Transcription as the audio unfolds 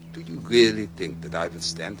Do you really think that I will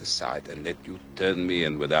stand aside and let you turn me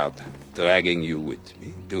in without dragging you with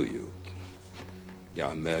me? Do you?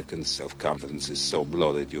 Your American self-confidence is so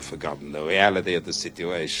bloated you've forgotten the reality of the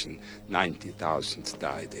situation. 90,000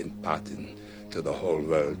 died, imparting to the whole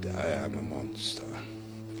world I am a monster.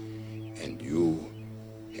 And you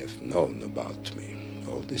have known about me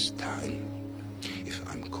all this time. If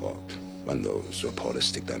I'm caught, when those reporters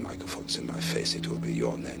stick their microphones in my face, it will be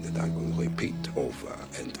your name that I will repeat over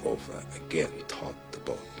and over again. Todd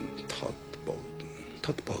Bolton, Todd Bolton.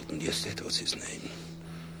 Todd Bolton, yes, that was his name.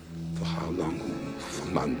 For how long? For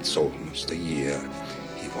months, almost a year.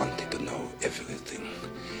 He wanted to know everything.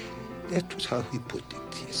 That was how he put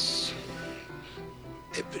it, yes.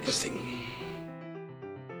 Everything.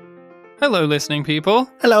 Hello, listening people.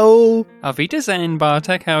 Hello. Auf Wiedersehen,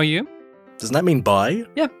 Bartek. How are you? Doesn't that mean bye?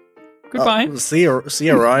 Yeah. Goodbye. See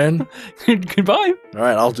you, Ryan. Goodbye. All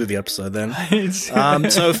right, I'll do the episode then.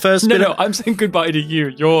 So first bit no, I'm saying goodbye to you.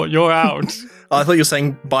 You're out. I thought you were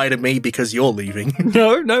saying bye to me because you're leaving.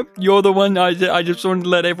 No, you're the one. I just wanted to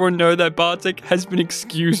let everyone know that Bartek has been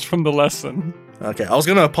excused from the lesson. Okay, I was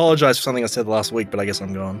going to apologize for something I said last week, but I guess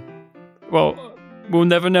I'm gone. Well, we'll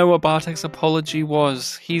never know what Bartek's apology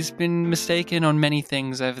was. He's been mistaken on many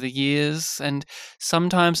things over the years, and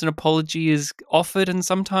sometimes an apology is offered and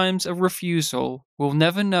sometimes a refusal. We'll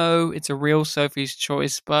never know. It's a real Sophie's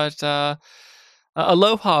choice, but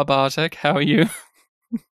aloha, Bartek. How are you?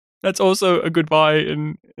 That's also a goodbye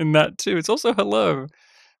in that too. It's also hello.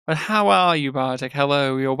 But how are you, Bartek?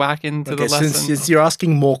 Hello, you're back into the lesson. Since you're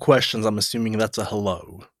asking more questions, I'm assuming that's a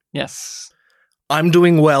hello. Yes. I'm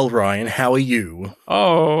doing well, Ryan. How are you?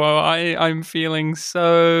 Oh, I'm feeling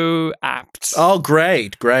so apt. Oh,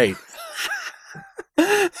 great.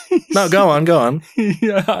 No, go on.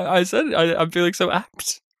 Yeah, I said I'm feeling so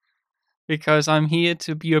apt because I'm here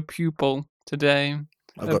to be a pupil today.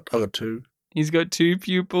 I've got two. He's got two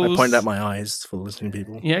pupils. I pointed at my eyes for listening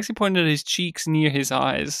people. He actually pointed at his cheeks near his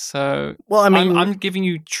eyes. So, well, I mean, I'm giving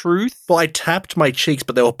you truth. Well, I tapped my cheeks,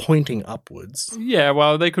 but they were pointing upwards. Yeah,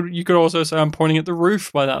 well, you could also say I'm pointing at the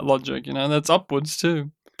roof by that logic. You know, that's upwards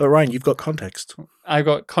too. But Ryan, you've got context. I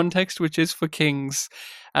got context, which is for kings,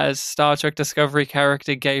 as Star Trek Discovery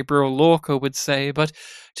character Gabriel Lorca would say. But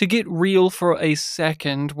to get real for a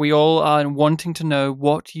second, we all are wanting to know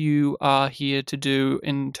what you are here to do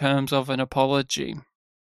in terms of an apology.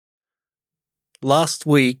 Last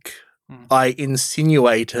week, I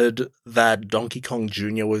insinuated that Donkey Kong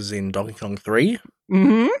Jr. was in Donkey Kong 3.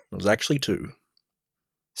 Mm-hmm. It was actually 2.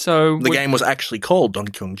 So the game was actually called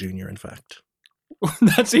Donkey Kong Jr., in fact.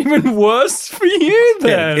 That's even worse for you, then.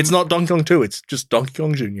 Yeah, it's not Donkey Kong 2, it's just Donkey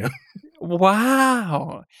Kong Jr.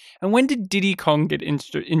 Wow. And when did Diddy Kong get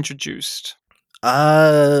introduced?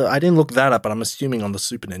 I didn't look that up, but I'm assuming on the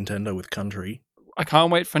Super Nintendo with Country. I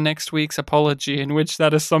can't wait for next week's apology in which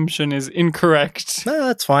that assumption is incorrect. No,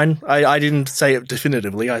 that's fine. I didn't say it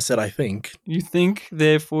definitively. I said I think. You think,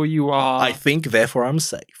 therefore you are. I think, therefore I'm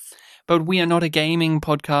safe. But we are not a gaming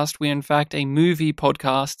podcast. We are, in fact, a movie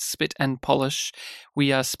podcast, Spit and Polish.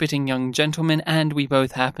 We are spitting young gentlemen, and we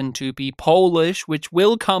both happen to be Polish, which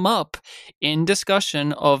will come up in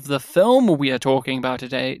discussion of the film we are talking about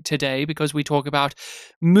today, because we talk about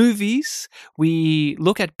movies, we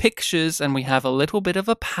look at pictures, and we have a little bit of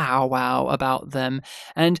a powwow about them.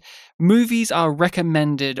 And movies are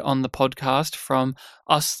recommended on the podcast from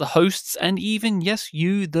us, the hosts, and even, yes,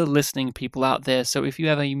 you, the listening people out there. So if you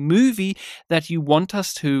have a movie that you want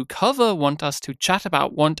us to cover, want us to chat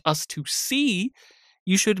about, want us to see,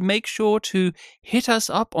 you should make sure to hit us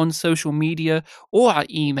up on social media or our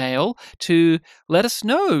email to let us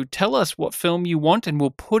know. Tell us what film you want, and we'll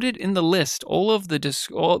put it in the list. All of this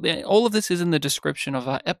is in the description of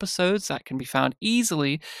our episodes. That can be found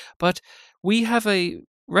easily. But we have a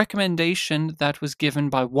recommendation that was given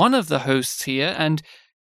by one of the hosts here, and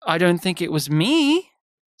I don't think it was me.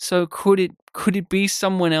 So could it be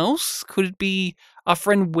someone else? Could it be our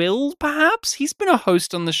friend Will, perhaps? He's been a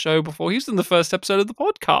host on the show before. He was in the first episode of the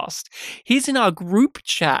podcast. He's in our group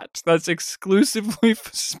chat that's exclusively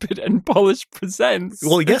for Spit and Polish Presents.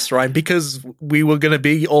 Well, yes, right, because we were going to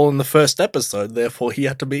be all in the first episode, therefore he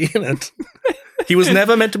had to be in it. He was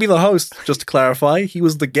never meant to be the host, just to clarify. He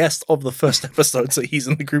was the guest of the first episode, so he's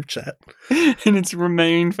in the group chat. And it's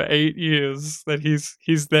remained for 8 years that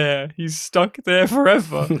he's there. He's stuck there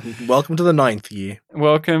forever. Welcome to the 9th year.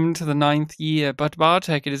 Welcome to the 9th year. But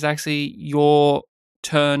Bartek, it is actually your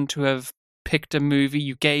turn to have picked a movie.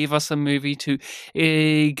 You gave us a movie to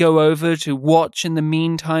go over, to watch in the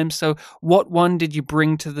meantime. So what one did you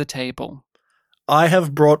bring to the table? I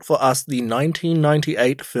have brought for us the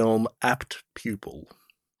 1998 film Apt Pupil.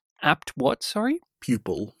 Apt what, sorry?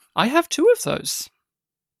 Pupil. I have 2 of those.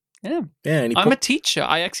 Yeah. Yeah, and I'm a teacher.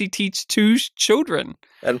 I actually teach 2 children.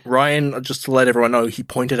 And Ryan, just to let everyone know, he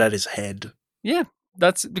pointed at his head. Yeah,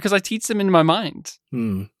 that's because I teach them in my mind.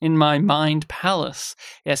 Hmm. In my mind palace.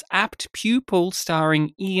 Yes, Apt Pupil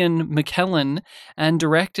starring Ian McKellen and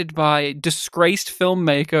directed by disgraced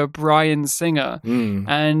filmmaker Bryan Singer. Hmm.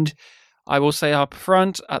 And I will say up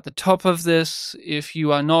front at the top of this, if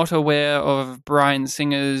you are not aware of Bryan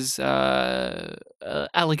Singer's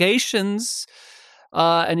allegations,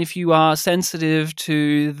 and if you are sensitive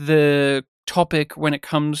to the topic when it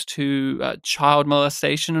comes to child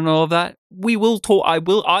molestation and all of that, we will talk. I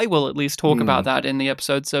will at least talk about that in the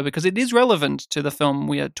episode, so because it is relevant to the film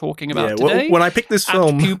we are talking about today. When I picked this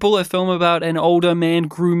film, Apt Pupil, a film about an older man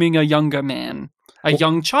grooming a younger man. A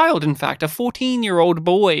young child, in fact, a 14-year-old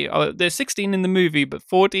boy. They're 16 in the movie, but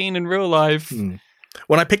 14 in real life.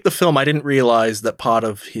 When I picked the film, I didn't realize that part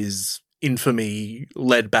of his infamy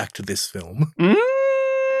led back to this film.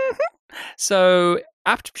 So,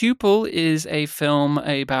 Apt Pupil is a film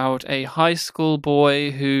about a high school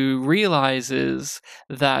boy who realizes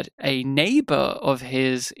that a neighbor of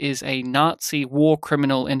his is a Nazi war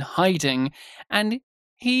criminal in hiding, and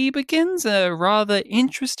he begins a rather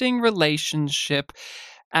interesting relationship,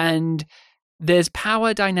 and there's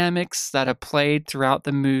power dynamics that are played throughout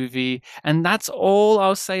the movie, and that's all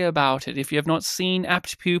I'll say about it. If you have not seen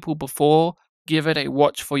Apt Pupil before, give it a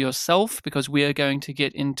watch for yourself, because we are going to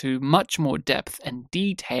get into much more depth and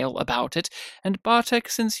detail about it. And Bartek,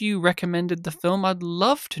 since you recommended the film, I'd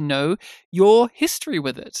love to know your history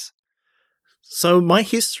with it. So my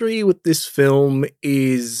history with this film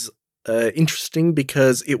is interesting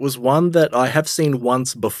because it was one that I have seen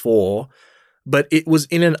once before, but it was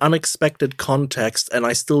in an unexpected context, and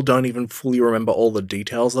I still don't even fully remember all the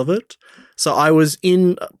details of it. So I was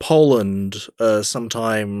in Poland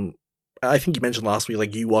sometime. I think you mentioned last week,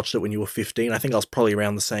 like, you watched it when you were 15. I think I was probably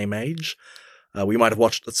around the same age. We might have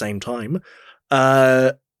watched it at the same time.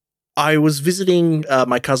 I was visiting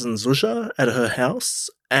my cousin Zuzia at her house,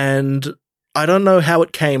 and I don't know how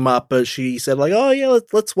it came up, but she said, like, oh yeah,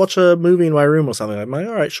 let's watch a movie in my room or something. I'm like,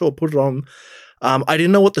 all right, sure, put it on. I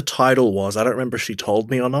didn't know what the title was. I don't remember if she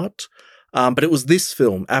told me or not. But it was this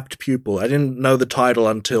film, Apt Pupil. I didn't know the title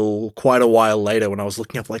until quite a while later when I was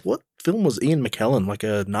looking up, like, what film was Ian McKellen, like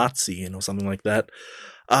a Nazi in or something like that.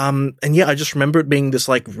 And yeah, I just remember it being this,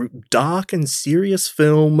 like, dark and serious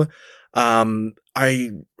film.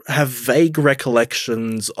 I have vague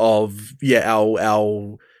recollections of,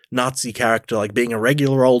 our Nazi character, like, being a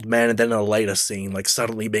regular old man, and then in a later scene, like,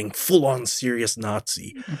 suddenly being full-on serious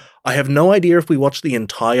Nazi. I have no idea if we watched the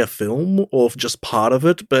entire film or if just part of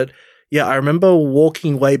it, but yeah, I remember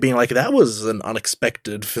walking away being like, that was an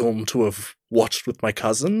unexpected film to have watched with my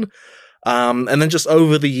cousin. And then just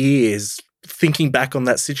over the years, thinking back on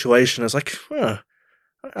that situation, I was like,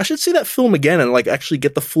 I should see that film again and, like, actually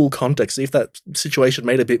get the full context, see if that situation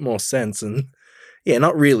made a bit more sense. And yeah,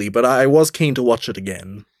 not really, but I was keen to watch it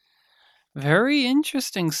again. Very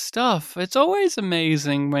interesting stuff. It's always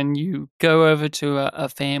amazing when you go over to a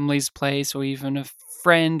family's place, or even a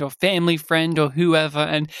friend or family friend or whoever,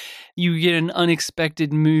 and you get an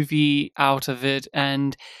unexpected movie out of it,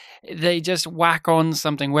 and they just whack on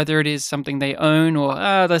something, whether it is something they own, or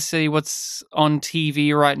let's see what's on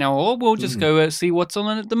TV right now, or we'll just go see what's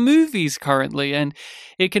on at the movies currently. And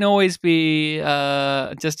it can always be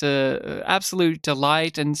just a absolute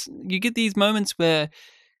delight. And you get these moments where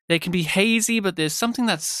they can be hazy, but there's something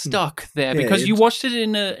that's stuck there because you watched it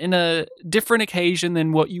in a different occasion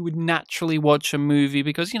than what you would naturally watch a movie.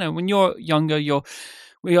 Because, you know, when you're younger,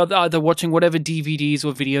 we are either watching whatever DVDs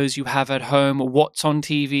or videos you have at home, or what's on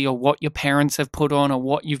TV, or what your parents have put on, or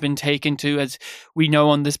what you've been taken to. As we know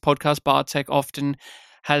on this podcast, Bartek often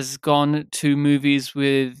has gone to movies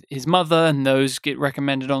with his mother, and those get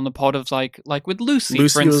recommended on the pod of like with Lucy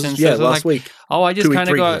for instance. Last week. Oh, I just kind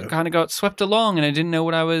of got swept along, and I didn't know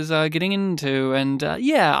what I was getting into. And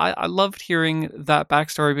I loved hearing that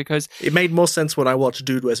backstory because it made more sense when I watched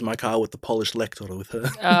Dude, Where's My Car with the Polish lecturer with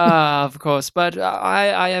her. Of course, but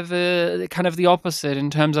I have kind of the opposite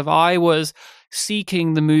in terms of I was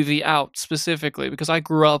seeking the movie out specifically because I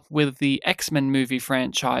grew up with the X-Men movie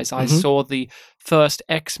franchise. I saw the first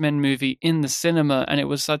X-Men movie in the cinema, and it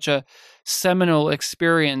was such a seminal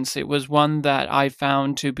experience. It was one that I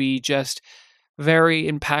found to be just very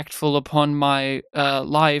impactful upon my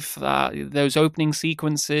life. Those opening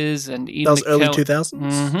sequences and Ian that was early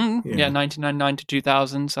 2000s? Yeah, 1999 to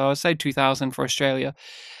 2000. So I would say 2000 for Australia.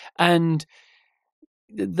 And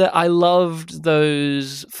I loved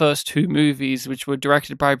those first two movies, which were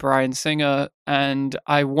directed by Bryan Singer, and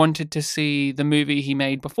I wanted to see the movie he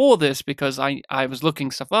made before this because I was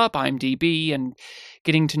looking stuff up, IMDb, and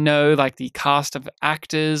getting to know like the cast of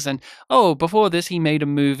actors. And before this, he made a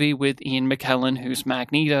movie with Ian McKellen, who's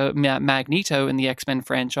Magneto in the X-Men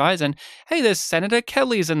franchise. And hey, there's Senator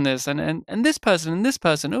Kelly's in this, and this person and this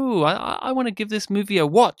person. Oh, I want to give this movie a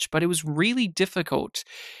watch, but it was really difficult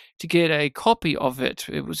to get a copy of it.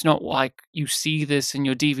 It was not like you see this in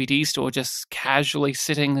your DVD store just casually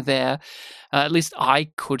sitting there. At least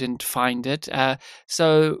I couldn't find it.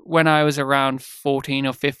 So when I was around 14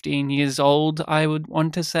 or 15 years old, I would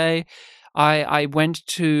want to say, I went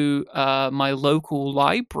to my local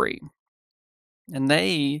library, and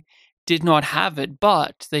they did not have it,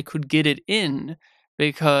 but they could get it in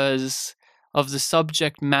because of the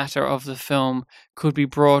subject matter of the film could be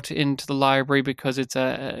brought into the library because it's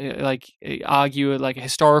argue a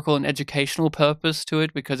historical and educational purpose to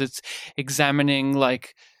it, because it's examining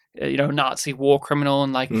Nazi war criminal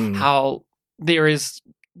and how there is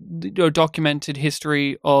documented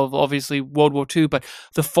history of obviously World War II, but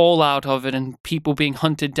the fallout of it and people being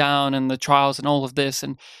hunted down and the trials and all of this.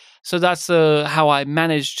 And so that's how I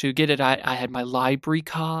managed to get it. I had my library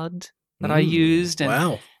card that I used. And,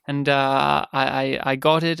 wow. And I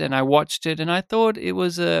got it and I watched it, and I thought it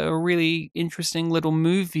was a really interesting little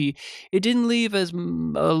movie. It didn't leave as a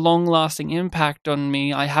long-lasting impact on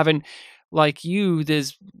me. I haven't, like you,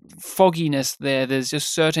 there's fogginess there. There's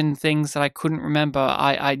just certain things that I couldn't remember.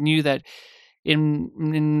 I knew that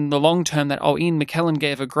in the long term that, Ian McKellen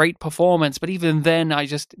gave a great performance, but even then I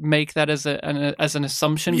just make that as an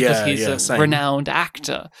assumption because he's a same. renowned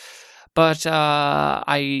actor. But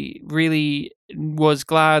I really was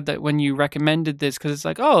glad that when you recommended this, because it's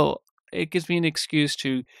like, it gives me an excuse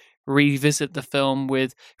to revisit the film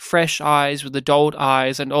with fresh eyes, with adult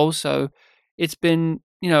eyes, and also it's been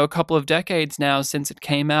a couple of decades now since it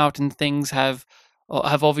came out, and things have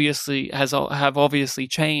obviously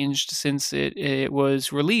changed since it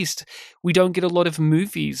was released. We don't get a lot of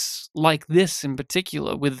movies like this in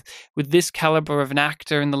particular with this caliber of an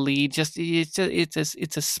actor in the lead.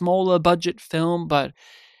 It's a smaller budget film, but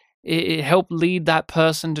it helped lead that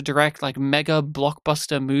person to direct like mega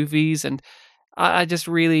blockbuster movies, and I just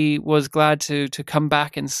really was glad to come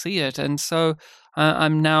back and see it. And so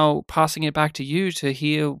I'm now passing it back to you to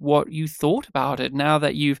hear what you thought about it now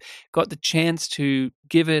that you've got the chance to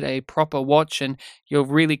give it a proper watch and you're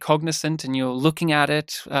really cognizant and you're looking at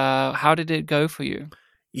it. How did it go for you?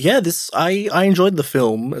 Yeah, I enjoyed the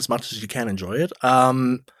film as much as you can enjoy it.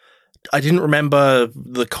 I didn't remember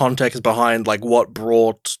the context behind like what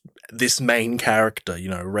brought this main character,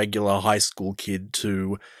 regular high school kid,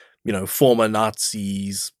 to, former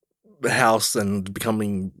Nazis' house and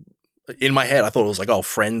becoming. In my head, I thought it was like,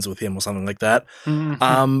 friends with him or something like that.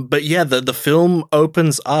 Mm-hmm. But yeah, the film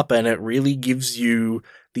opens up and it really gives you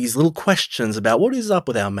these little questions about what is up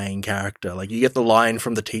with our main character. Like, you get the line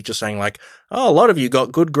from the teacher saying like, a lot of you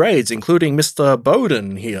got good grades, including Mr.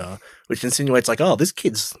 Bowden here, which insinuates like, this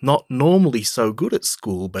kid's not normally so good at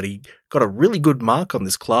school, but he got a really good mark on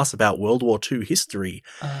this class about World War II history.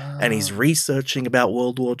 And he's researching about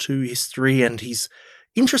World War II history, and he's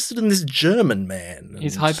interested in this German man.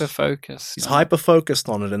 He's hyper-focused. He's hyper-focused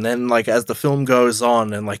on it. And then, like, as the film goes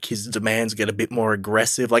on and, like, his demands get a bit more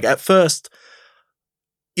aggressive, like, at first,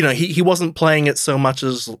 he wasn't playing it so much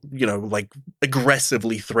as, like,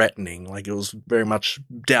 aggressively threatening. Like, it was very much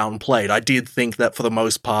downplayed. I did think that for the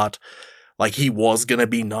most part, like, he was going to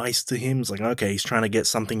be nice to him. It's like, okay, he's trying to get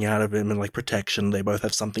something out of him and, like, protection. They both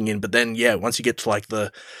have something in. But then, yeah, once you get to, like,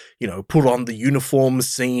 the, put on the uniform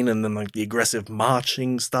scene and then, like, the aggressive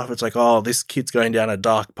marching stuff, it's like, this kid's going down a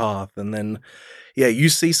dark path. And then, yeah, you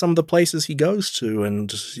see some of the places he goes to.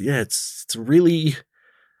 And, yeah, it's a really,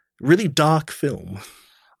 really dark film.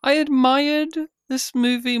 I admired this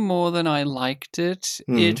movie more than I liked it.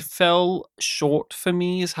 It fell short for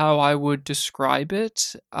me is how I would describe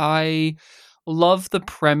it. I love the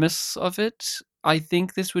premise of it. I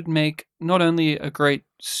think this would make not only a great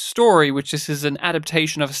story, which this is an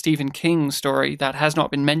adaptation of a Stephen King story that has not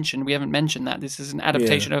been mentioned. We haven't mentioned that. This is an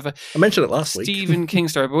adaptation of a I mentioned it last week. Stephen King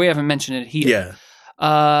story, but we haven't mentioned it here. Yeah.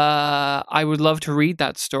 I would love to read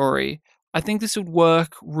that story. I think this would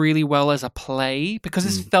work really well as a play because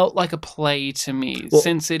this felt like a play to me,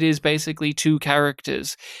 since it is basically two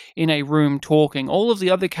characters in a room talking. All of the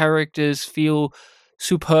other characters feel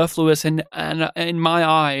superfluous and in my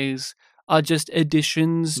eyes, are just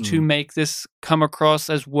additions to make this come across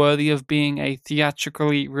as worthy of being a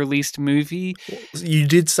theatrically released movie. You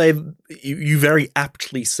did say, you very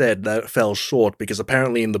aptly said that it fell short, because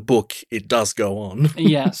apparently in the book it does go on.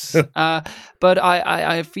 Yes. But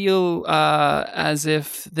I feel as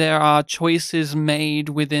if there are choices made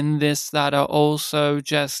within this that are also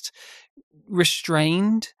just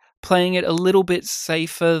restrained, playing it a little bit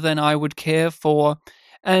safer than I would care for.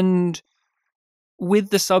 And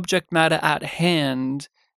with the subject matter at hand,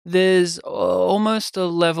 there's almost a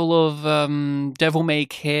level of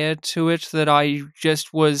devil-may-care to it that I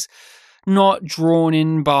just was not drawn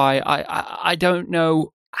in by. I don't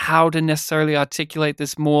know how to necessarily articulate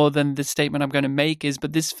this more than the statement I'm going to make is,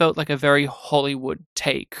 but this felt like a very Hollywood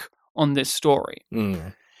take on this story.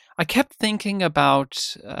 I kept thinking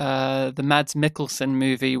about the Mads Mikkelsen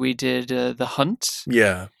movie we did, The Hunt.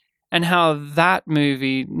 Yeah. And how that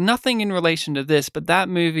movie, nothing in relation to this, but that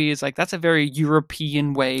movie is like, that's a very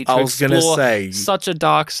European way to explore such a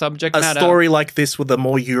dark subject matter. A story like this with a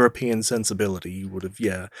more European sensibility, you would have,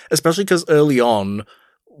 yeah. Especially because early on,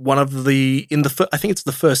 I think it's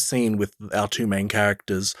the first scene with our two main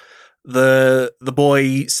characters, the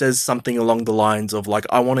boy says something along the lines of like,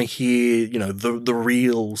 I want to hear, the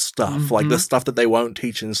real stuff, like the stuff that they won't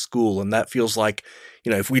teach in school. And that feels like,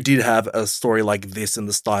 if we did have a story like this in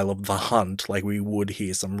the style of The Hunt, like we would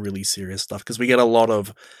hear some really serious stuff, because we get a lot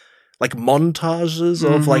of like montages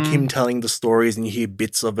of like him telling the stories, and you hear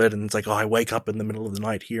bits of it, and it's like, oh, I wake up in the middle of the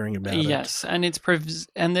night hearing about it. Yes, and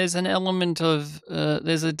and there's an element of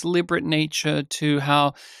there's a deliberate nature to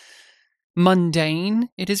how mundane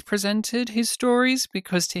it is presented, his stories,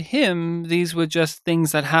 because to him these were just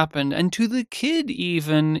things that happened, and to the kid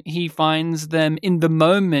even, he finds them in the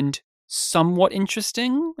moment somewhat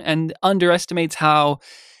interesting and underestimates how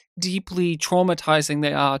deeply traumatizing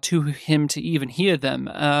they are to him to even hear them.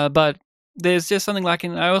 But there's just something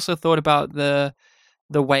lacking. I also thought about the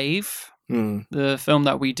Wave, the film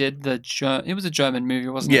that we did. It was a German movie,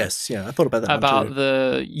 wasn't it? Yes, yeah, I thought about that. About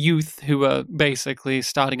the youth who were basically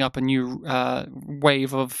starting up a new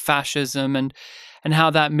wave of fascism, and how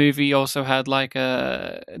that movie also had like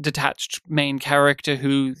a detached main character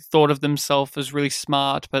who thought of themselves as really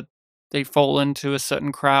smart, but they fall into a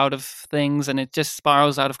certain crowd of things and it just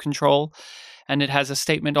spirals out of control. And it has a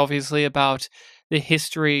statement, obviously, about the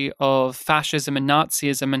history of fascism and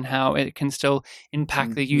Nazism and how it can still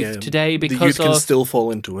impact the youth today because the youth can still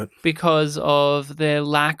fall into it. Because of their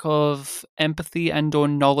lack of empathy and or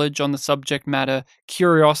knowledge on the subject matter.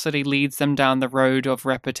 Curiosity leads them down the road of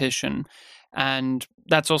repetition. And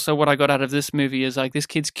that's also what I got out of this movie, is like, this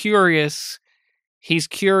kid's curious. He's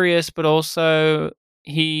curious, but also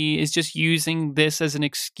he is just using this as an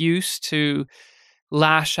excuse to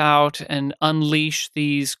lash out and unleash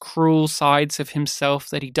these cruel sides of himself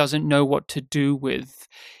that he doesn't know what to do with.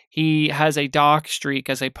 He has a dark streak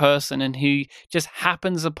as a person, and he just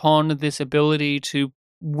happens upon this ability to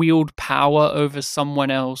wield power over someone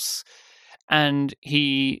else. And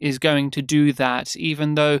he is going to do that,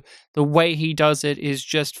 even though the way he does it is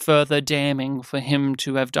just further damning for him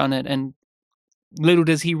to have done it. And little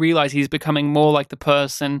does he realize he's becoming more like the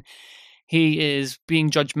person he is being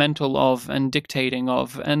judgmental of and dictating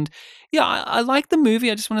of. And yeah, I like the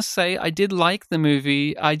movie. I just want to say I did like the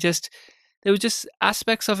movie. There was just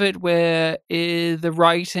aspects of it where the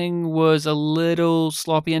writing was a little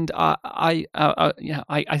sloppy. And I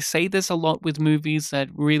say this a lot with movies that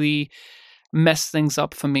really mess things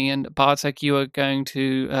up for me. And Bartek, you are going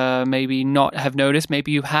to maybe not have noticed.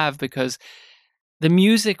 Maybe you have, because the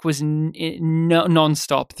music was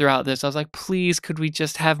non-stop throughout this. I was like, please, could we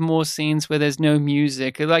just have more scenes where there's no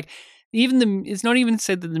music? Like, it's not even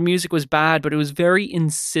said that the music was bad, but it was very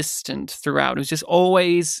insistent throughout. It was just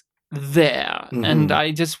always there. Mm-hmm. And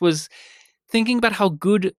I just was thinking about how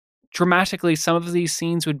good dramatically some of these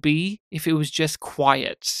scenes would be if it was just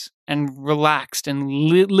quiet and relaxed and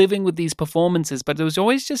living with these performances. But there was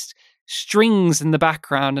always just strings in the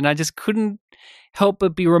background, and I just couldn't help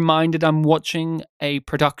but be reminded I'm watching a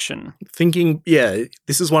production. Thinking, yeah,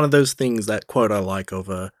 this is one of those things, that quote I like of,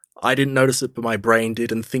 I didn't notice it, but my brain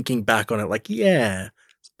did, and thinking back on it, like, yeah, a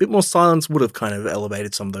bit more silence would have kind of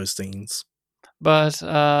elevated some of those scenes. But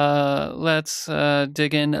let's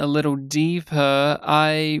dig in a little deeper.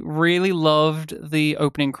 I really loved the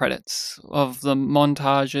opening credits of the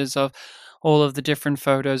montages of all of the different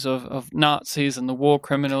photos of Nazis and the war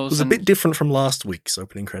criminals. It was a bit different from last week's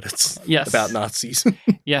opening credits. Yes. About Nazis.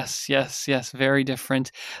 Yes, very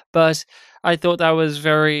different. But I thought that was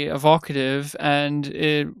very evocative, and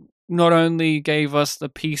it not only gave us the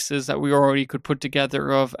pieces that we already could put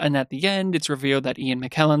together of, and at the end it's revealed that Ian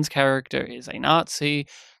McKellen's character is a Nazi.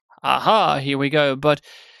 aha, here we go. But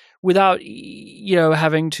without,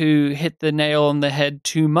 having to hit the nail on the head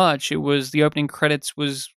too much, it was the opening credits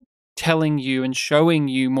was telling you and showing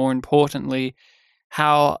you, more importantly,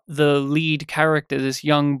 how the lead character, this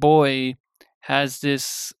young boy, has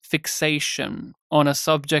this fixation on a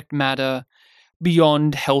subject matter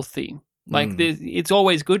beyond healthy. Like, it's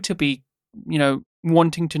always good to be,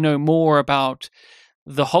 wanting to know more about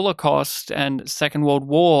the Holocaust and Second World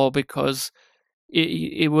War, because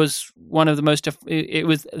it was one of the most, it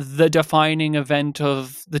was the defining event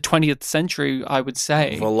of the 20th century, I would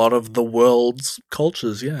say. Of a lot of the world's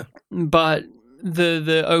cultures, yeah. But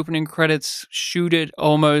the opening credits shoot it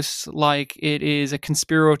almost like it is a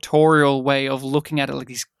conspiratorial way of looking at it, like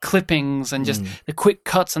these clippings and just the quick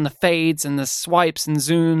cuts and the fades and the swipes and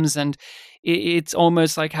zooms, and it's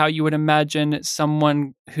almost like how you would imagine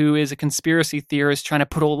someone who is a conspiracy theorist trying to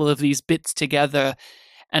put all of these bits together.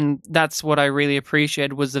 And that's what I really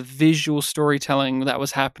appreciated, was the visual storytelling that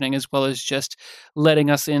was happening, as well as just letting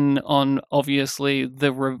us in on, obviously,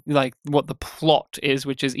 what the plot is,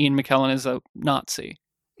 which is Ian McKellen is a Nazi.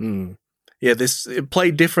 Yeah, it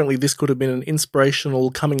played differently. This could have been an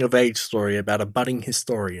inspirational coming-of-age story about a budding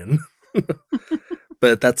historian.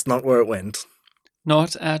 But that's not where it went.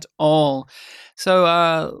 Not at all.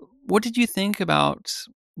 So what did you think about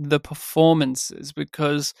the performances?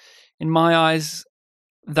 Because in my eyes,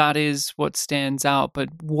 that is what stands out. But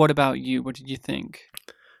what about you? What did you think?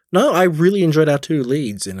 No, I really enjoyed our two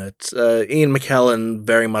leads in it. Ian McKellen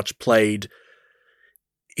very much played...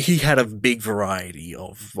 He had a big variety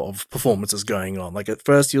of performances going on. Like, at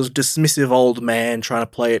first he was a dismissive old man trying to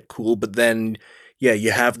play it cool, but then, yeah,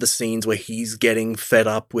 you have the scenes where he's getting fed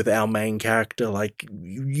up with our main character. Like,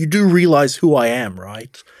 you do realize who I am,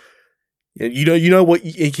 right? You know what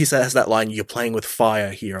he says, that line, you're playing with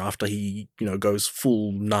fire here, after he, goes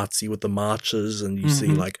full Nazi with the marches, and you see,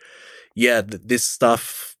 like, yeah, this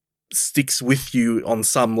stuff sticks with you on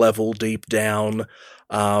some level deep down.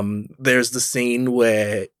 There's the scene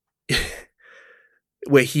where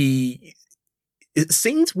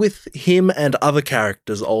scenes with him and other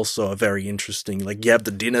characters also are very interesting. Like, you have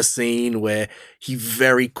the dinner scene where he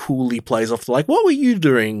very coolly plays off, like, what were you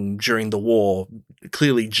doing during the war?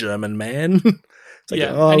 Clearly German man. Like,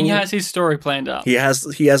 and he has his story planned out. He has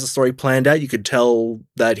a story planned out. You could tell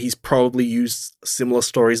that he's probably used similar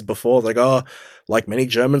stories before. Like, like many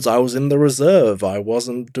Germans, I was in the reserve. I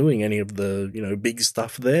wasn't doing any of the, big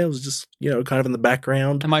stuff there. It was just, kind of in the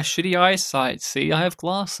background. And my shitty eyesight. See, I have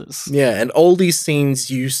glasses. Yeah, and all these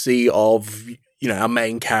scenes you see of, our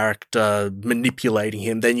main character manipulating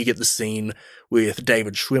him. Then you get the scene with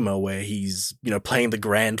David Schwimmer where he's, playing the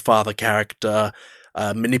grandfather character,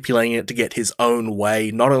 manipulating it to get his own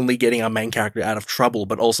way, not only getting our main character out of trouble,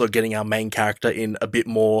 but also getting our main character in a bit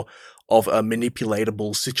more of a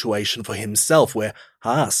manipulatable situation for himself, where,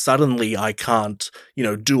 suddenly I can't,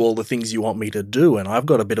 do all the things you want me to do, and I've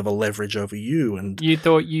got a bit of a leverage over you. And you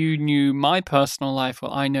thought you knew my personal life.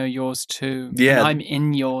 Well, I know yours too. Yeah. And I'm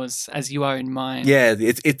in yours as you are in mine. Yeah,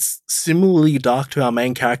 it's similarly dark to our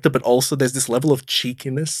main character, but also there's this level of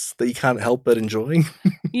cheekiness that you can't help but enjoy.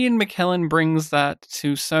 Ian McKellen brings that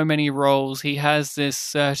to so many roles. He has this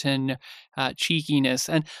certain cheekiness.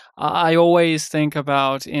 And I always think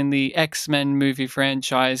about, in the X-Men movie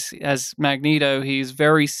franchise, as Magneto, he's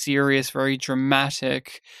very serious, very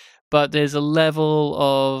dramatic, but there's a level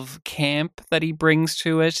of camp that he brings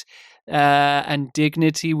to it, and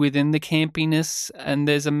dignity within the campiness. And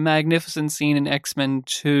there's a magnificent scene in X-Men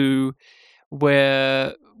 2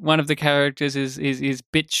 where one of the characters is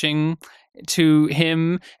bitching to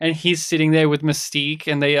him, and he's sitting there with Mystique,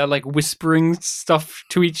 and they are like whispering stuff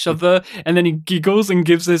to each other, and then he giggles and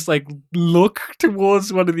gives this like look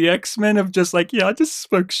towards one of the X-Men of just like, yeah, I just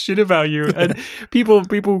spoke shit about you. And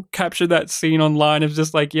people capture that scene online of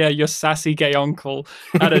just like, yeah, your sassy gay uncle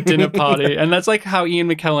at a dinner party. And that's like how Ian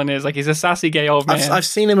McKellen is. Like, he's a sassy gay old man. I've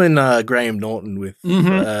seen him in Graham Norton with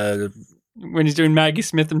when he's doing Maggie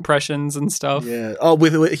Smith impressions and stuff. Yeah. Oh,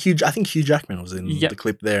 with Hugh, I think Hugh Jackman was in the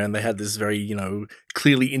clip there, and they had this very,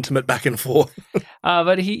 clearly intimate back and forth.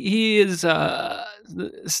 But he is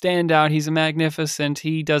standout. He's a magnificent.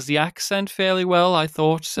 He does the accent fairly well, I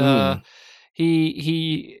thought.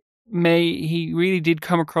 He really did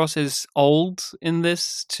come across as old in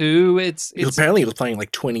this too. Apparently he was playing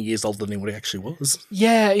like 20 years older than what he actually was.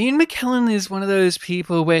 Yeah, Ian McKellen is one of those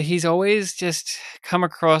people where he's always just come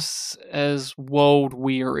across as world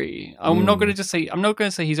weary. I'm not going to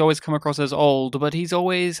say he's always come across as old, but he's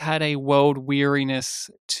always had a world weariness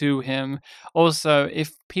to him. Also,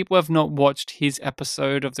 if people have not watched his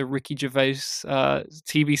episode of the Ricky Gervais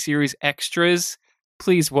TV series Extras,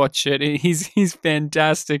 please watch it. He's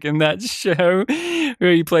fantastic in that show,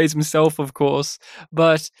 where he plays himself, of course.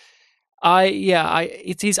 But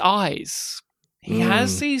it's his eyes. He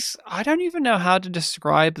has these, I don't even know how to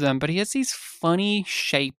describe them, but he has these funny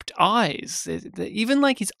shaped eyes. Even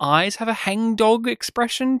like his eyes have a hangdog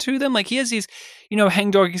expression to them. Like he has his,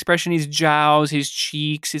 hangdog expression, his jowls, his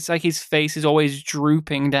cheeks. It's like his face is always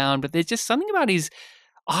drooping down, but there's just something about his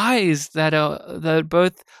eyes that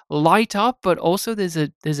both light up, but also there's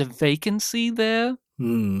a vacancy there.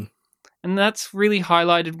 And that's really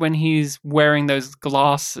highlighted when he's wearing those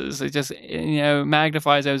glasses. It just,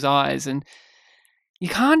 magnifies those eyes. And you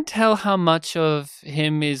can't tell how much of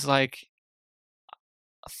him is like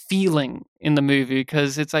feeling in the movie,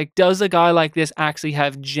 because it's like, does a guy like this actually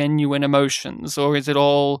have genuine emotions, or is it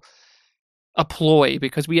all a ploy?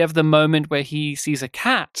 Because we have the moment where he sees a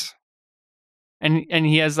cat and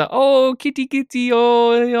he has the, oh, kitty,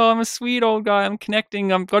 I'm a sweet old guy, I'm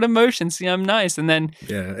connecting, I've got emotions, see, I'm nice. And then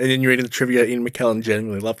and then you're reading the trivia, Ian McKellen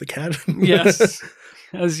genuinely loved the cat. Yes.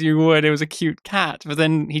 As you would, it was a cute cat, but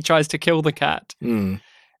then he tries to kill the cat, and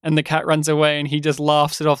the cat runs away, and he just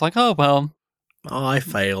laughs it off like, oh, well. I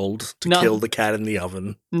failed to kill the cat in the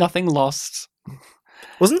oven. Nothing lost.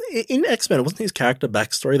 Wasn't in X-Men, wasn't his character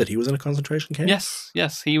backstory that he was in a concentration camp?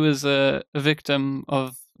 Yes, he was a victim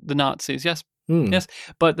of the Nazis, yes.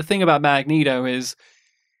 But the thing about Magneto is,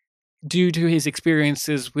 due to his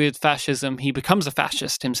experiences with fascism, he becomes a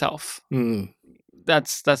fascist himself.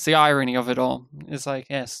 That's the irony of it all. It's like,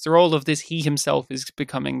 yes, through all of this, he himself is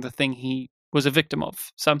becoming the thing he was a victim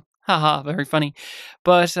of. So, haha, very funny.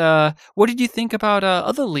 But what did you think about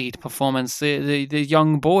other lead performance? The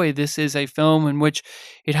young boy. This is a film in which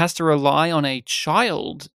it has to rely on a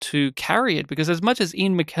child to carry it, because as much as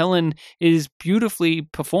Ian McKellen is beautifully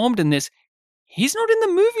performed in this, he's not in the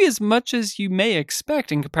movie as much as you may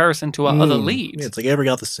expect in comparison to our other leads. Yeah, it's like every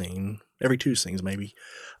other scene, every two scenes maybe.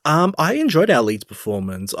 I enjoyed our lead's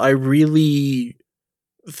performance. I really,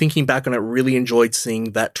 thinking back on it, really enjoyed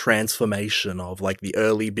seeing that transformation of like the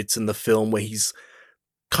early bits in the film where he's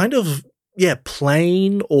kind of,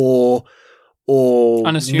 plain or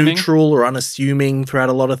unassuming. Neutral or unassuming throughout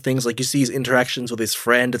a lot of things. Like you see his interactions with his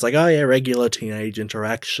friend. It's like, oh yeah, regular teenage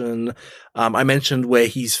interaction. I mentioned where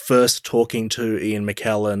he's first talking to Ian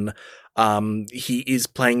McKellen. He is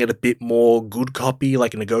playing it a bit more good copy,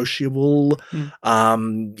 like negotiable.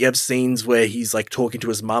 You have scenes where he's like talking to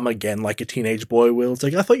his mum again, like a teenage boy will. It's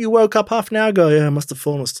like, I thought you woke up half an hour ago. Yeah, I must have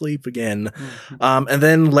fallen asleep again. And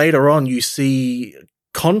then later on, you see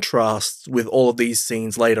contrasts with all of these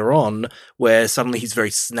scenes later on, where suddenly he's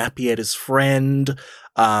very snappy at his friend.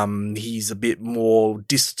 He's a bit more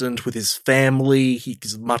distant with his family.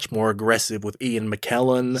 He's much more aggressive with Ian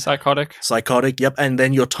McKellen. Psychotic, yep. And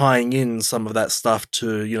then you're tying in some of that stuff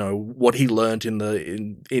to, what he learned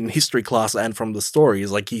in history class and from the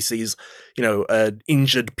stories. Like he sees, an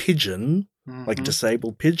injured pigeon, like a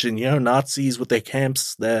disabled pigeon. Nazis with their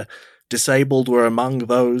camps, they're disabled were among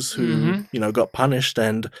those who, got punished,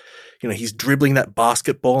 and, he's dribbling that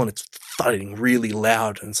basketball and it's thudding really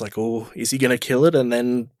loud, and it's like, oh, is he going to kill it? And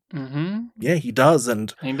then, he does.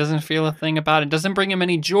 And he doesn't feel a thing about it. It doesn't bring him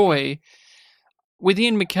any joy. With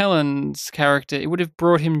Ian McKellen's character, it would have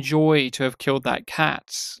brought him joy to have killed that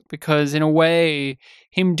cat, because in a way,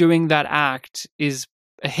 him doing that act is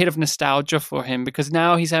a hit of nostalgia for him, because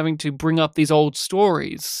now he's having to bring up these old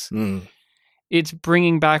stories. It's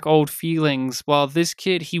bringing back old feelings, while this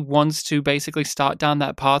kid, he wants to basically start down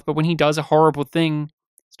that path, but when he does a horrible thing,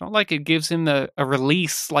 it's not like it gives him a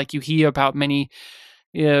release like you hear about many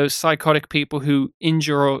psychotic people who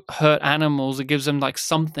injure or hurt animals. It gives them like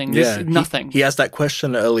something. Nothing. He has that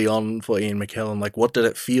question early on for Ian McKellen, like, what did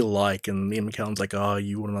it feel like? And Ian McKellen's like, oh,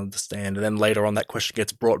 you wouldn't understand. And then later on, that question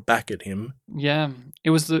gets brought back at him. Yeah,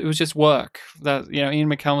 it was just work that Ian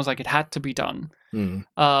McKellen was like, it had to be done.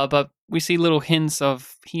 But we see little hints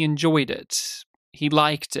of he enjoyed it, he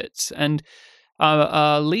liked it, and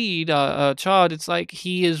lead Chad, it's like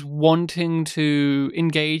he is wanting to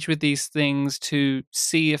engage with these things to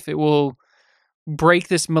see if it will break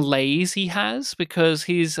this malaise he has, because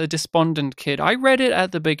he's a despondent kid. I read it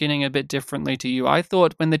at the beginning a bit differently to you. I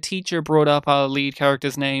thought when the teacher brought up our lead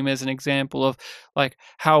character's name as an example of like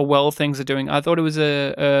how well things are doing, I thought it was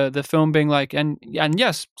the film being like, and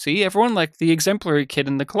yes, see everyone, like the exemplary kid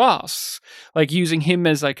in the class, like using him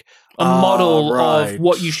as like, a model right. of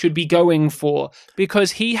what you should be going for,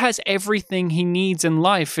 because he has everything he needs in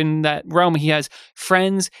life in that realm. He has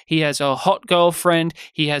friends, he has a hot girlfriend,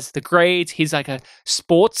 he has the grades, he's like a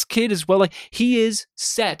sports kid as well. Like, he is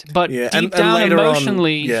set, but deep down later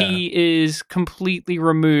emotionally, on, he is completely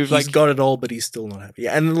removed. He's got it all, but he's still not happy.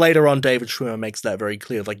 And later on, David Schwimmer makes that very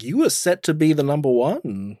clear. Like, you were set to be the number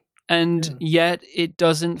one. And yet it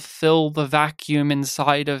doesn't fill the vacuum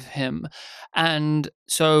inside of him. And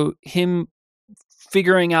so him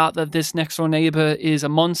figuring out that this next door neighbor is a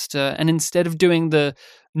monster, and instead of doing the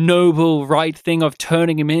noble right thing of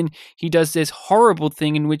turning him in, he does this horrible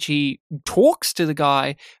thing in which he talks to the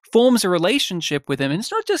guy, forms a relationship with him. And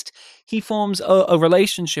it's not just he forms a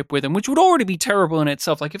relationship with him, which would already be terrible in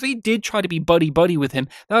itself. Like, if he did try to be buddy-buddy with him,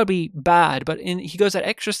 that would be bad. But he goes that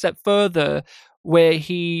extra step further, where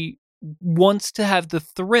he wants to have the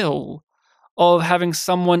thrill of having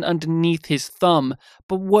someone underneath his thumb.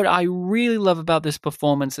 But what I really love about this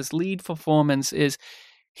performance, this lead performance, is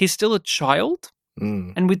he's still a child.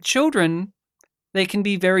 And with children, they can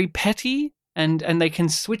be very petty and they can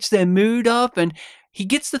switch their mood up, and he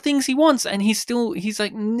gets the things he wants, and he's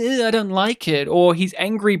like, nah, I don't like it, or he's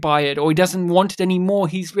angry by it, or he doesn't want it anymore.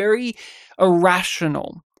 He's very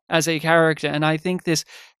irrational as a character, and I think this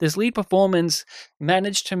lead performance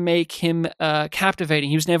managed to make him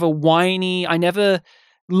captivating. He was never whiny. I never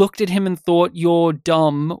looked at him and thought, you're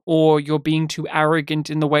dumb, or you're being too arrogant,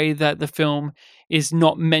 in the way that the film is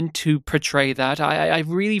not meant to portray that. I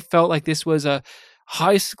really felt like this was a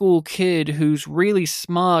high school kid who's really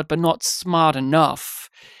smart, but not smart enough.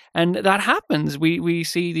 And that happens. We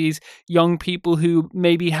see these young people who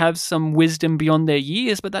maybe have some wisdom beyond their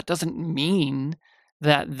years, but that doesn't mean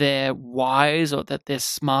that they're wise or that they're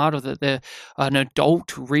smart or that they're an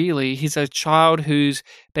adult, really. He's a child who's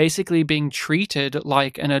basically being treated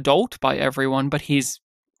like an adult by everyone, but he's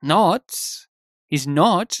not. He's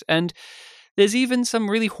not. And there's even some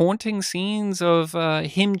really haunting scenes of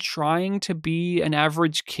him trying to be an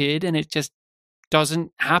average kid, and it just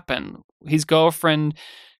doesn't happen. His girlfriend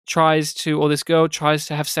tries to, or this girl tries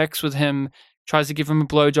to have sex with him, tries to give him a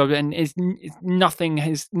blowjob, and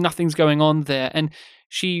nothing's going on there. And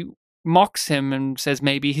she mocks him and says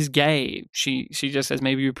maybe he's gay. She just says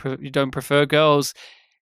maybe you don't prefer girls,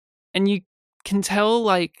 and you can tell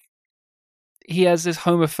like he has this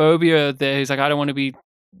homophobia there. He's like, I don't want to be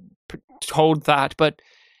told that. But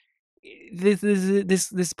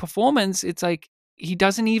this performance, it's like he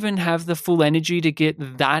doesn't even have the full energy to get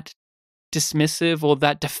that dismissive or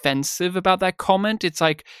that defensive about that comment. It's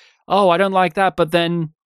like, oh, I don't like that, but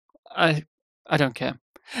then I don't care.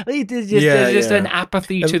 There's just an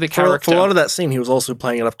apathy to the character. For a lot of that scene, he was also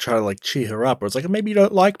playing it up, trying to like cheer her up. Or it's like, maybe you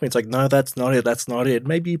don't like me. It's like, no, that's not it. That's not it.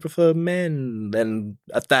 Maybe you prefer men. And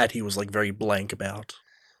at that, he was like very blank about.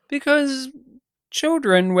 Because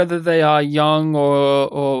children, whether they are young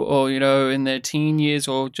or you know, in their teen years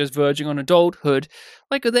or just verging on adulthood,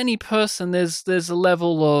 like with any person, there's a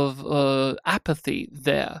level of apathy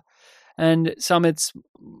there. And some it's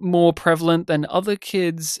more prevalent than other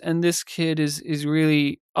kids, and this kid is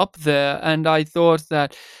really up there. And I thought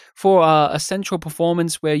that for a central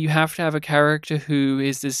performance where you have to have a character who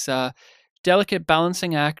is this delicate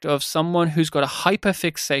balancing act of someone who's got a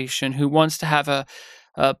hyperfixation, who wants to have a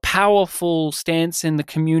powerful stance in the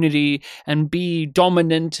community and be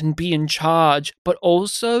dominant and be in charge, but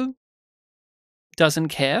also doesn't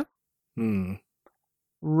care.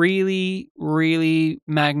 Really, really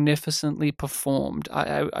magnificently performed.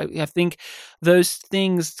 I think those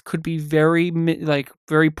things could be very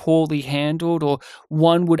poorly handled, or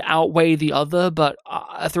one would outweigh the other. But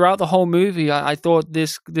throughout the whole movie, I thought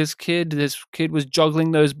this kid was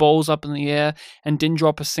juggling those balls up in the air and didn't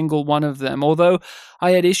drop a single one of them. Although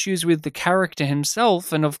I had issues with the character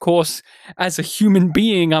himself, and of course, as a human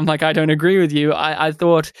being, I'm like, I don't agree with you. I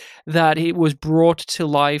thought that it was brought to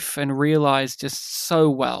life and realized just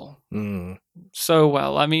so well. So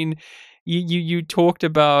well. I mean, you talked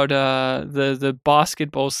about the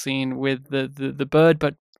basketball scene with the bird,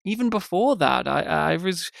 but even before that, I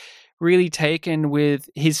was really taken with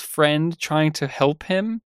his friend trying to help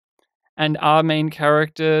him, and our main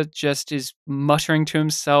character just is muttering to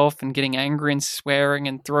himself and getting angry and swearing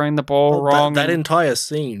and throwing the ball wrong. That entire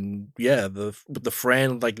scene, the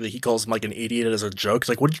friend, like he calls him like an idiot as a joke. It's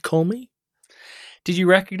like, what did you call me? Did you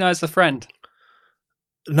recognize the friend?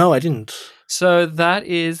 No, I didn't. So that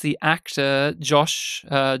is the actor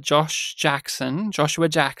Joshua Jackson,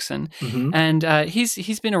 and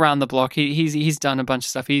he's been around the block. He's done a bunch of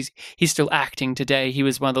stuff. He's still acting today. He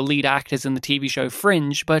was one of the lead actors in the TV show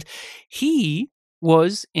Fringe, but he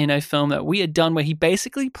was in a film that we had done where he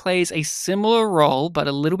basically plays a similar role but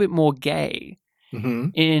a little bit more gay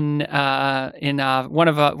in one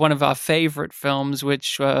of our favorite films,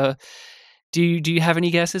 which do you have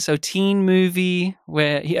any guesses? So teen movie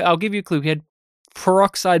where I'll give you a clue. He had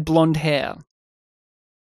peroxide blonde hair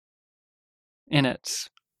in it.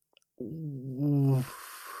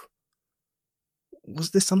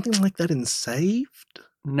 Was there something like that in Saved?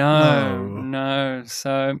 No.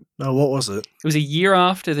 So no, what was it? It was a year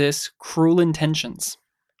after this, Cruel Intentions.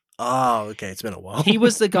 Oh, okay. It's been a while. He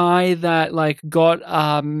was the guy that got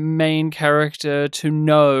our main character to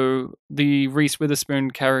know the Reese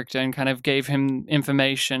Witherspoon character and kind of gave him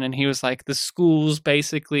information. And he was like the school's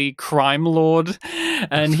basically crime lord.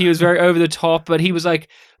 And he was very over the top, but he was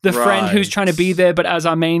like the friend who's trying to be there. But as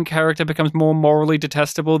our main character becomes more morally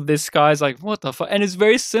detestable, this guy's like, what the fuck? And it's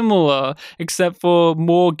very similar, except for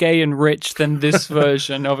more gay and rich than this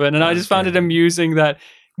version of it. And I just found it amusing that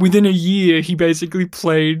within a year, he basically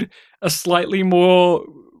played a slightly more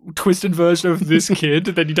twisted version of this kid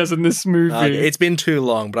than he does in this movie. It's been too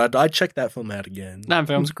long, but I'd check that film out again. That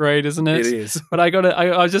film's great, isn't it? It is. But I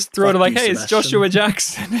just threw it like, hey, it's Joshua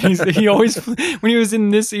Jackson. He always, when he was in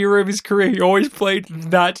this era of his career, he always played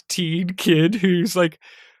that teen kid who's like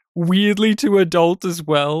weirdly too adult as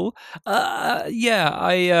well. It's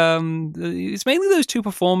mainly those two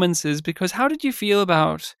performances, because how did you feel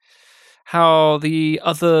about how the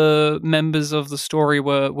other members of the story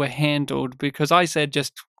were handled? Because I said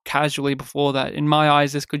just casually before that, in my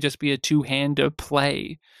eyes, this could just be a two-hander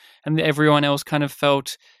play, and everyone else kind of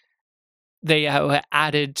felt they were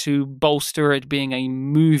added to bolster it being a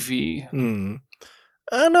movie. No,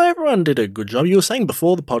 everyone did a good job. You were saying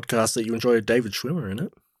before the podcast that you enjoyed David Schwimmer in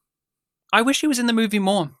it. I wish he was in the movie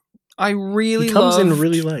more. He comes in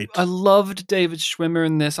really late. I loved David Schwimmer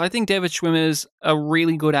in this. I think David Schwimmer is a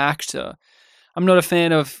really good actor. I'm not a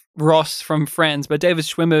fan of Ross from Friends, but David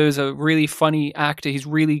Schwimmer is a really funny actor. He's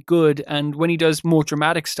really good, and when he does more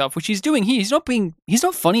dramatic stuff, which he's doing here, he's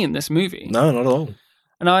not funny in this movie. No, not at all.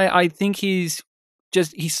 And I think he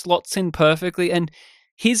slots in perfectly, and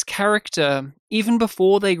his character, even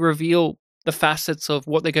before they reveal the facets of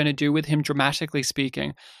what they're going to do with him dramatically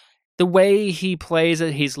speaking, the way he plays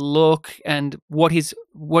it, his look, and what he's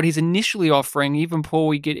initially offering, even before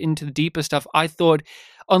we get into the deeper stuff, I thought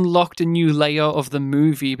unlocked a new layer of the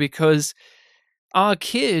movie, because our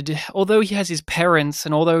kid, although he has his parents,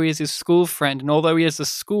 and although he has his school friend, and although he has a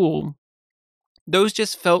school, those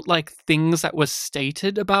just felt like things that were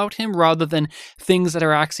stated about him rather than things that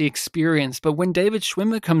are actually experienced. But when David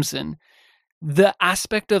Schwimmer comes in, the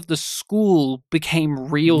aspect of the school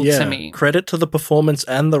became real to me. Credit to the performance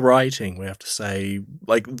and the writing, we have to say.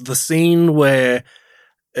 Like, the scene where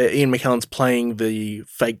Ian McKellen's playing the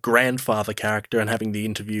fake grandfather character and having the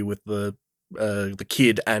interview with the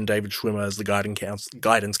kid and David Schwimmer as the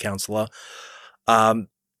guidance counselor,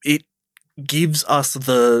 it gives us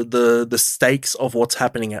the stakes of what's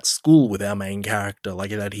happening at school with our main character.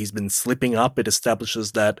 Like, that he's been slipping up. It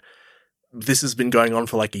establishes that this has been going on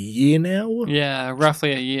for like a year now. Yeah,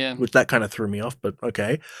 roughly a year. Which that kind of threw me off, but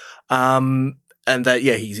okay. And that,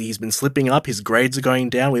 he's been slipping up. His grades are going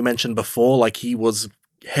down. We mentioned before, like, he was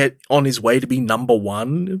on his way to be number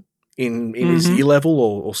one in his year level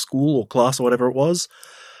or school or class or whatever it was.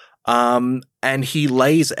 And he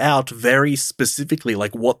lays out very specifically,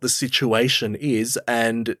 like, what the situation is.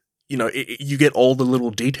 And, you get all the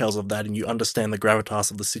little details of that and you understand the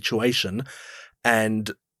gravitas of the situation. And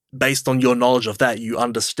based on your knowledge of that, you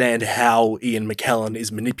understand how Ian McKellen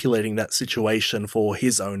is manipulating that situation for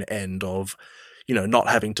his own end of, not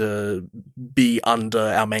having to be under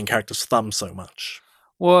our main character's thumb so much.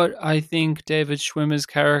 What I think David Schwimmer's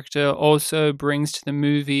character also brings to the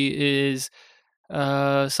movie is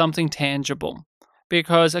something tangible.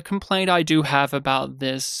 Because a complaint I do have about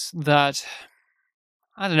this, that,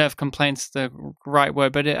 I don't know if complaint's the right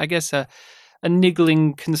word, but I guess a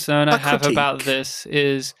niggling concern I have about this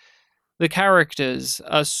is the characters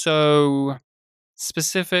are so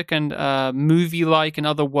specific and movie-like and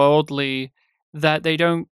otherworldly that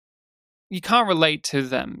you can't relate to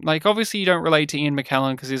them. Like, obviously you don't relate to Ian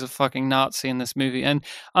McKellen because he's a fucking Nazi in this movie. And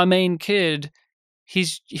our main kid,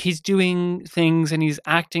 he's doing things and he's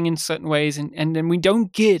acting in certain ways, and then we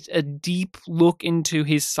don't get a deep look into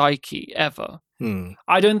his psyche ever.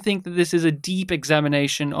 I don't think that this is a deep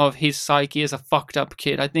examination of his psyche as a fucked up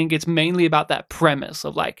kid. I think it's mainly about that premise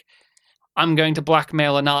of, like, I'm going to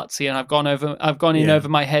blackmail a Nazi and I've gone in over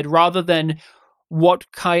my head, rather than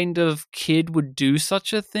what kind of kid would do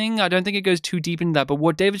such a thing. I don't think it goes too deep into that. But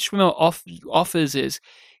what David Schwimmer offers is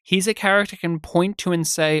he's a character can point to and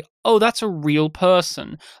say, oh, that's a real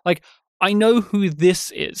person. Like, I know who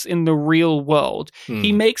this is in the real world. Hmm.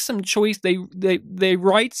 He makes some choice. They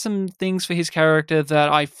write some things for his character that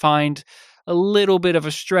I find a little bit of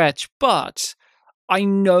a stretch, but I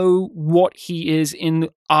know what he is in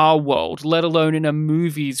our world, let alone in a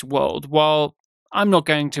movie's world. While I'm not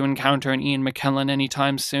going to encounter an Ian McKellen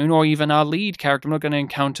anytime soon, or even our lead character, I'm not going to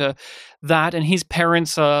encounter that. And his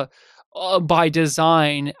parents are by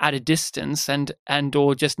design at a distance and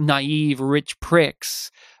or just naive rich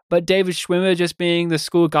pricks. But David Schwimmer just being the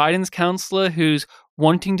school guidance counselor who's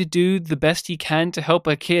wanting to do the best he can to help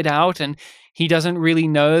a kid out, and he doesn't really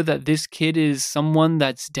know that this kid is someone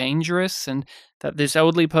that's dangerous and that this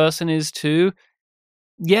elderly person is too.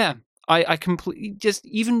 Yeah, I completely just,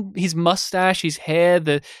 even his mustache, his hair,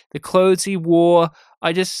 the clothes he wore,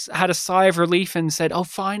 I just had a sigh of relief and said, oh,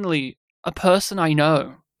 finally, a person I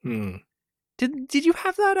know. Hmm. Did you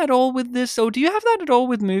have that at all with this? Or do you have that at all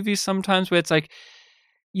with movies sometimes where it's like,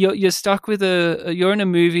 you're stuck with you're in a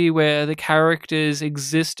movie where the characters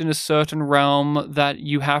exist in a certain realm that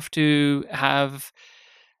you have to have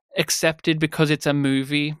accepted because it's a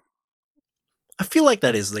movie? I feel like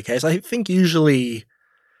that is the case. I think usually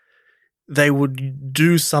they would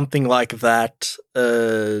do something like that,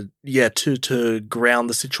 to ground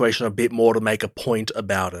the situation a bit more, to make a point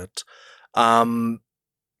about it.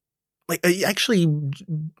 Actually,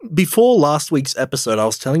 before last week's episode, I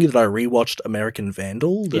was telling you that I rewatched American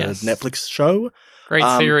Vandal, the Netflix show. Great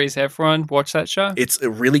series, everyone. Watch that show. It's a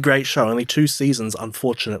really great show. Only 2 seasons,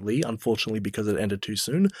 unfortunately because it ended too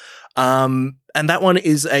soon. And that one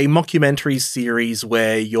is a mockumentary series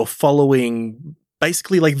where you're following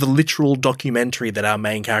basically like the literal documentary that our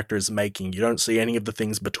main character is making. You don't see any of the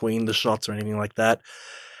things between the shots or anything like that.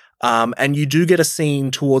 And you do get a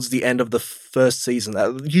scene towards the end of the first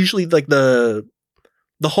season. Usually, like the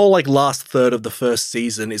whole like last third of the first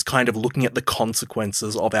season is kind of looking at the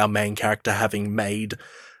consequences of our main character having made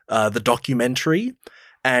the documentary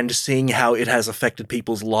and seeing how it has affected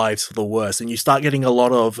people's lives for the worse. And you start getting a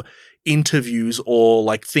lot of interviews or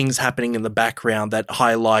like things happening in the background that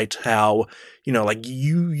highlight how, like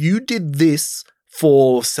you did this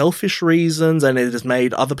for selfish reasons and it has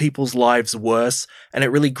made other people's lives worse, and it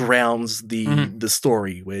really grounds the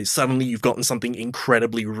story where suddenly you've gotten something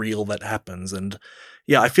incredibly real that happens. And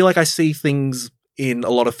yeah, I feel like I see things in a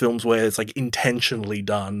lot of films where it's like intentionally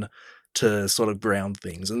done to sort of ground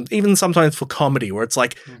things, and even sometimes for comedy where it's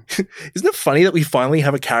like, isn't it funny that we finally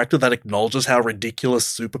have a character that acknowledges how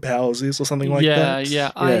ridiculous superpowers is or something like that?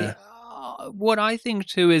 Yeah. What I think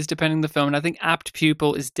too is, depending on the film, and I think Apt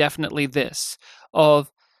Pupil is definitely this,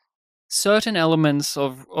 of certain elements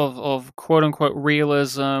of quote unquote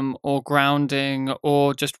realism or grounding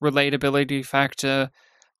or just relatability factor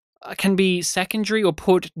can be secondary or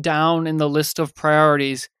put down in the list of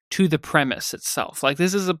priorities to the premise itself. Like,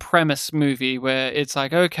 this is a premise movie where it's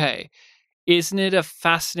like, okay, isn't it a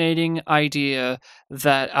fascinating idea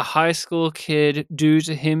that a high school kid, due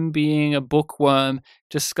to him being a bookworm,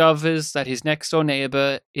 discovers that his next door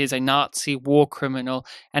neighbor is a Nazi war criminal,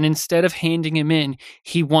 and instead of handing him in,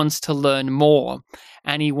 he wants to learn more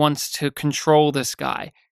and he wants to control this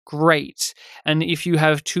guy. Great. And if you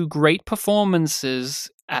have 2 great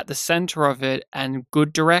performances at the center of it and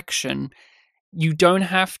good direction, you don't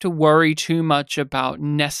have to worry too much about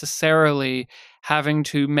necessarily having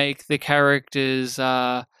to make the characters,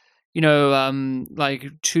 like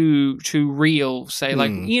too real. Say,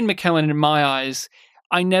 like Ian McKellen, in my eyes,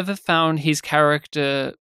 I never found his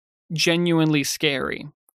character genuinely scary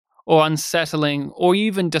or unsettling or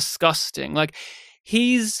even disgusting. Like,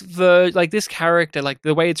 this character, like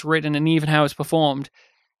the way it's written and even how it's performed,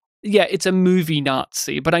 yeah, it's a movie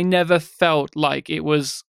Nazi, but I never felt like it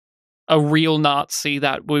was a real Nazi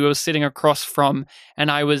that we were sitting across from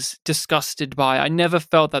and I was disgusted by. I never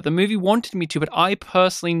felt that. The movie wanted me to, but I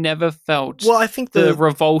personally never felt I think the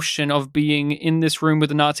revulsion of being in this room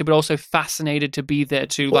with a Nazi, but also fascinated to be there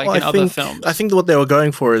too, other films. I think what they were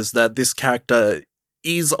going for is that this character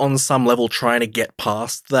is on some level trying to get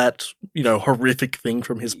past that, horrific thing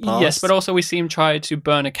from his past. Yes, but also we see him try to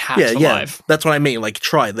burn a cat alive. Yeah, that's what I mean. Like,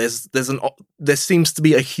 there seems to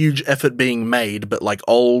be a huge effort being made, but like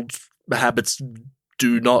old habits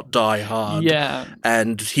do not die hard. Yeah.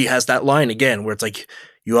 And he has that line again where it's like,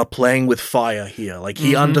 you are playing with fire here. Like,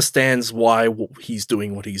 he understands why he's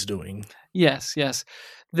doing what he's doing. Yes.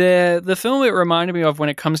 The film it reminded me of when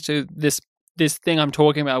it comes to this thing I'm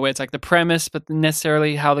talking about, where it's like the premise, but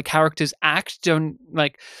necessarily how the characters act don't,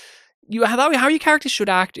 like, how your characters should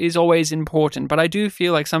act is always important. But I do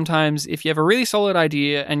feel like sometimes if you have a really solid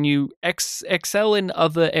idea and you excel in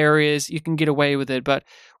other areas, you can get away with it. But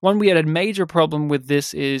one we had a major problem with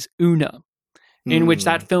this is Una. in which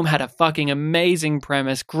that film had a fucking amazing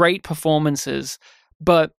premise, great performances,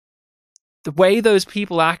 but the way those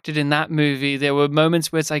people acted in that movie, there were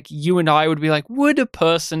moments where it's like you and I would be like, would a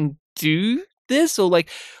person do this? Or like,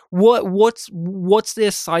 what's their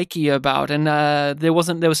psyche about? And there was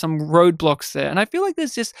some roadblocks there, and I feel like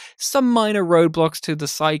there's just some minor roadblocks to the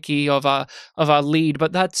psyche of our lead,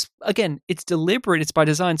 but that's, again, it's deliberate, it's by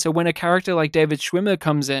design. So when a character like David Schwimmer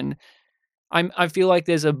comes in, I feel like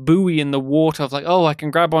there's a buoy in the water of like, oh, I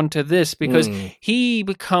can grab onto this, because he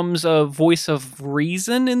becomes a voice of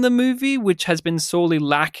reason in the movie, which has been sorely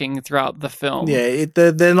lacking throughout the film. Yeah,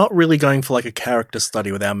 they're not really going for like a character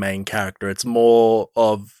study with our main character. It's more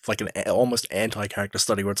of like an almost anti-character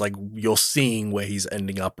study where it's like you're seeing where he's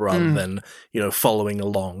ending up rather than, following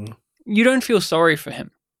along. You don't feel sorry for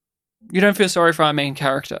him. You don't feel sorry for our main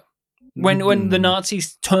character. When the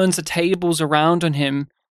Nazis turns the tables around on him,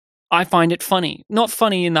 I find it funny. Not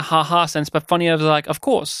funny in the ha-ha sense, but funny as like, of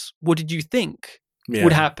course, what did you think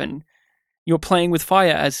would happen? You're playing with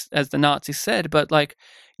fire, as the Nazis said, but like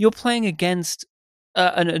you're playing against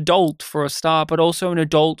an adult for a start, but also an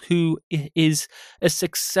adult who is a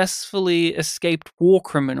successfully escaped war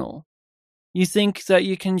criminal. You think that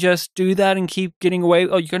you can just do that and keep getting away?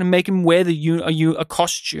 Oh, you're going to make him wear a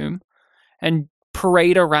costume and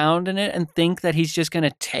parade around in it and think that he's just going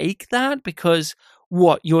to take that because...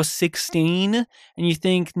 What, you're 16 and you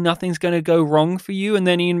think nothing's going to go wrong for you? And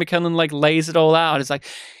then Ian McKellen like lays it all out. It's like,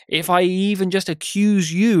 if I even just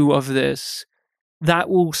accuse you of this, that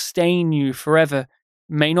will stain you forever.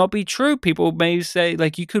 May not be true. People may say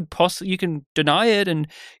like you can deny it and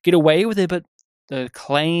get away with it, but the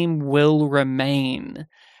claim will remain.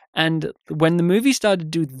 And when the movie started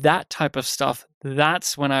to do that type of stuff,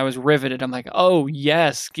 that's when I was riveted. I'm like, oh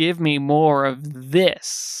yes, give me more of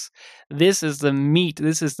this. This is the meat.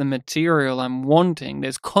 This is the material I'm wanting.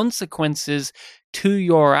 There's consequences to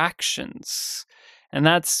your actions. And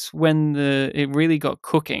that's when it really got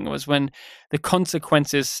cooking, was when the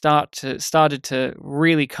consequences started to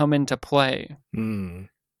really come into play. And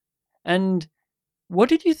what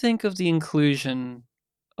did you think of the inclusion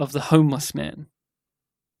of the homeless man?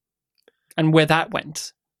 And where that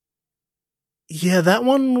went? Yeah, that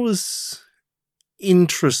one was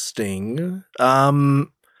interesting.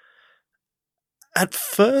 At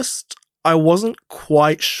first, I wasn't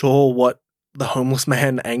quite sure what the homeless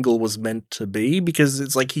man angle was meant to be, because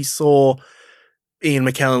it's like he saw Ian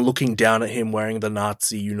McKellen looking down at him wearing the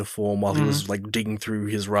Nazi uniform while he was like digging through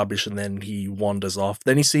his rubbish, and then he wanders off.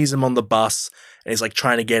 Then he sees him on the bus and he's like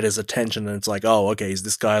trying to get his attention, and it's like, oh, okay, is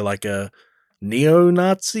this guy like a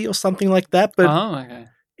neo-Nazi or something like that? But okay.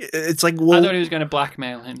 It's like, well, I thought he was going to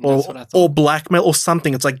blackmail him. That's what I thought. Or blackmail or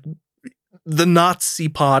something. It's like the Nazi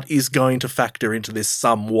part is going to factor into this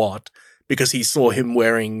somewhat, because he saw him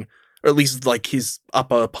wearing, or at least like his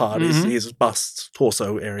upper part is his bust,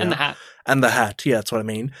 torso area. And the hat. And the hat, yeah, that's what I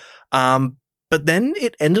mean. But then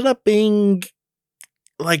it ended up being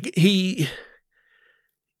like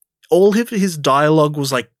all of his dialogue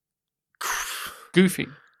was like goofy.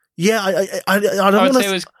 Yeah, I don't want to... I would say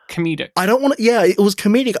it was comedic. I don't want to... Yeah, it was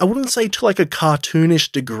comedic. I wouldn't say to like a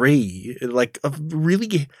cartoonish degree. Like a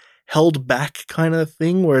really held back kind of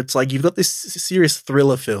thing where it's like you've got this serious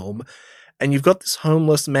thriller film and you've got this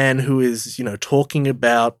homeless man who is, talking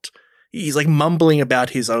about... He's like mumbling about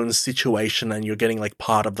his own situation, and you're getting like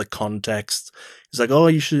part of the context. He's like, oh,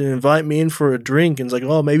 you should invite me in for a drink. And it's like,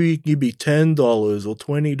 oh, maybe it could be $10 or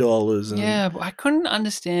 $20. And... Yeah, but I couldn't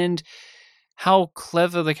understand how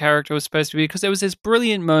clever the character was supposed to be, because there was this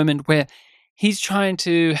brilliant moment where he's trying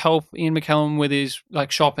to help Ian McKellen with his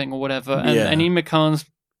like shopping or whatever, and Ian McKellen's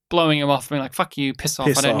blowing him off, being like, fuck you, piss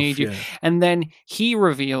off, I don't need you. Yeah. And then he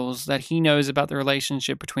reveals that he knows about the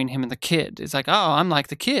relationship between him and the kid. It's like, oh, I'm like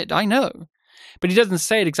the kid, I know. But he doesn't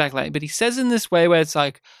say it exactly, but he says in this way where it's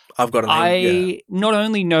like, I've got not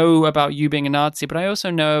only know about you being a Nazi, but I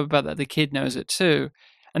also know about that the kid knows it too.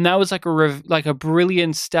 And that was like a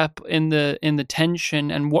brilliant step in the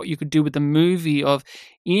tension and what you could do with the movie of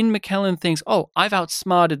Ian McKellen thinks, oh, I've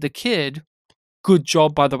outsmarted the kid. Good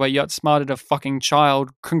job, by the way. You outsmarted a fucking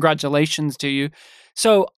child. Congratulations to you.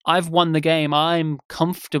 So I've won the game. I'm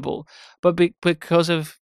comfortable. But because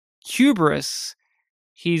of hubris,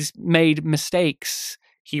 he's made mistakes.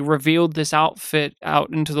 He revealed this outfit out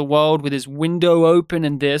into the world with his window open,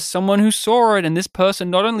 and there's someone who saw it, and this person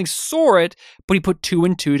not only saw it, but he put two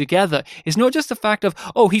and two together. It's not just the fact of,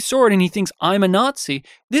 oh, he saw it and he thinks I'm a Nazi.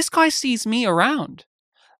 This guy sees me around.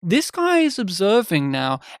 This guy is observing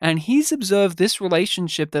now, and he's observed this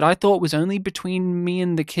relationship that I thought was only between me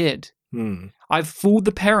and the kid. I've fooled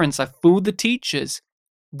the parents. I've fooled the teachers.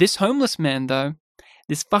 This homeless man, though,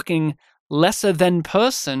 this fucking lesser than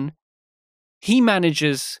person, he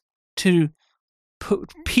manages to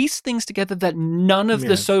piece things together that none of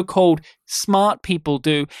the so-called smart people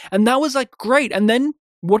do. And that was like great. And then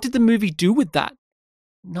what did the movie do with that?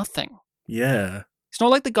 Nothing. Yeah. It's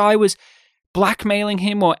not like the guy was blackmailing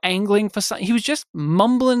him or angling for something. He was just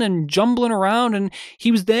mumbling and jumbling around, and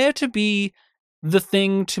he was there to be the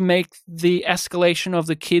thing to make the escalation of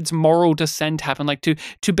the kid's moral descent happen, like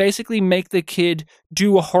to basically make the kid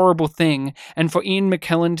do a horrible thing, and for Ian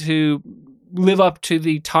McKellen to live up to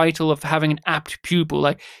the title of having an apt pupil,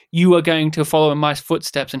 like, you are going to follow in my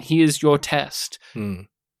footsteps and here's your test.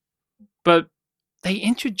 But they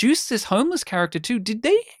introduced this homeless character too. Did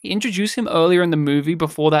they introduce him earlier in the movie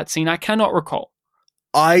before that scene? I cannot recall.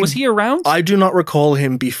 Was he around? I do not recall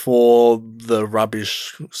him before the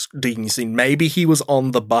rubbish digging scene. Maybe he was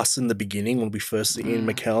on the bus in the beginning when we first see Ian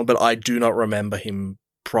McKellen, but I do not remember him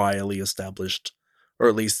priorly established, or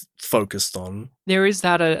at least focused on. There is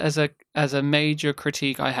that as a major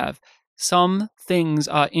critique I have. Some things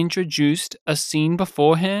are introduced a scene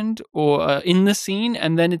beforehand or in the scene,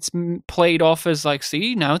 and then it's played off as like,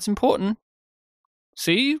 see, now it's important.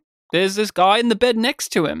 See, there's this guy in the bed next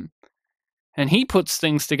to him, and he puts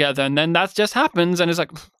things together, and then that just happens, and it's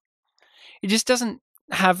like, it just doesn't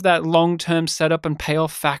have that long-term setup and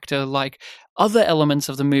payoff factor like other elements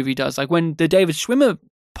of the movie does. Like when the David Schwimmer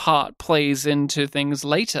part plays into things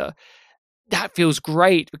later, that feels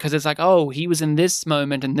great because it's like, oh, he was in this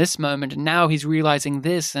moment and now he's realizing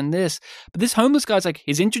this and this. But this homeless guy's like,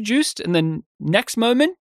 he's introduced, and then next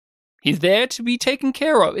moment, he's there to be taken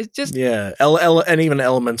care of. It's just... Yeah, and even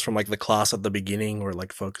elements from like the class at the beginning where it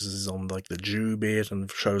like focuses on like the Jew bit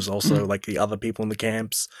and shows also like the other people in the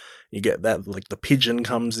camps. You get that, like the pigeon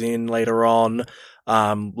comes in later on.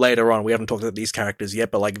 Later on, we haven't talked about these characters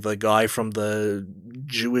yet, but like the guy from the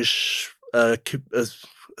Jewish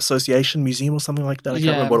Association Museum or something like that. I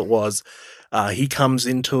can't remember what it was. He comes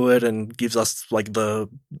into it and gives us like the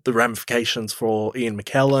ramifications for Ian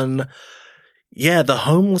McKellen. Yeah, the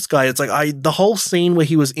homeless guy. It's like the whole scene where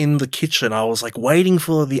he was in the kitchen, I was like waiting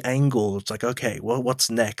for the angle. It's like, okay, well, what's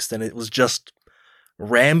next? And it was just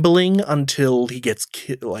rambling until he gets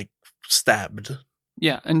stabbed.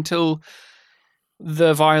 Yeah, until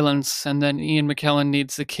the violence, and then Ian McKellen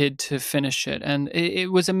needs the kid to finish it. And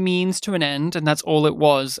it was a means to an end, and that's all it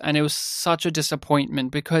was. And it was such a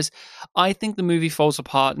disappointment because I think the movie falls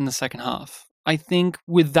apart in the second half. I think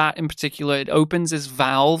with that in particular, it opens this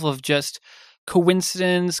valve of just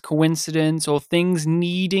coincidence, or things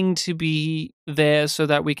needing to be there so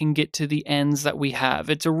that we can get to the ends that we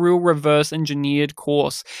have. It's a real reverse engineered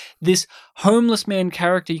course. This homeless man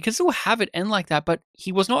character, you can still have it end like that, but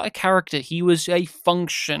he was not a character. He was a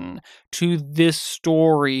function to this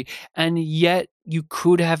story, and yet you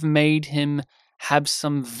could have made him have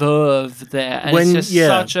some verve there. And it's just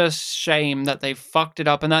such a shame that they fucked it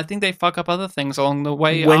up. And I think they fuck up other things along the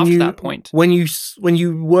way after that point. When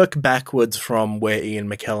you work backwards from where Ian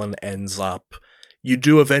McKellen ends up, you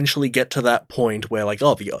do eventually get to that point where like,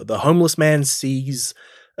 oh, the homeless man sees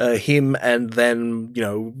him, and then, you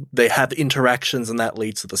know, they have interactions, and that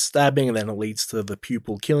leads to the stabbing, and then it leads to the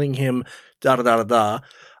pupil killing him,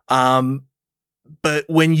 But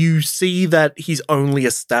when you see that he's only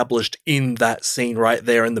established in that scene right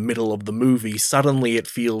there in the middle of the movie, suddenly it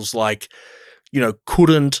feels like, you know,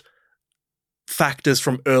 couldn't factors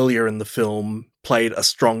from earlier in the film played a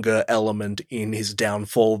stronger element in his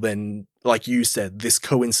downfall than, like you said, this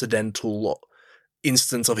coincidental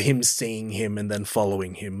instance of him seeing him and then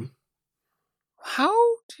following him. How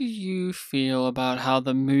do you feel about how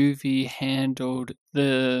the movie handled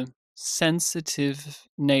the sensitive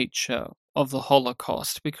nature of the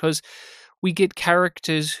Holocaust? Because we get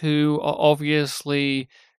characters who are obviously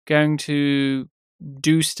going to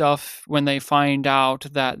do stuff when they find out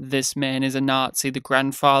that this man is a Nazi. The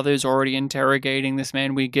grandfather is already interrogating this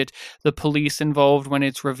man. We get the police involved when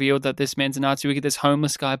it's revealed that this man's a Nazi. We get this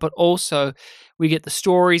homeless guy, but also we get the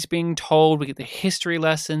stories being told. We get the history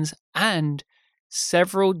lessons and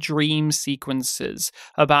several dream sequences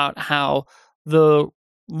about how the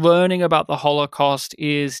learning about the Holocaust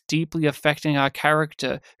is deeply affecting our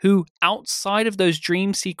character, who outside of those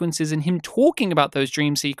dream sequences and him talking about those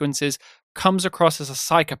dream sequences comes across as a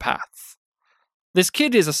psychopath. This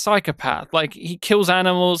kid is a psychopath. Like, he kills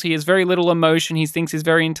animals, he has very little emotion, he thinks he's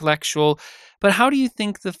very intellectual. But how do you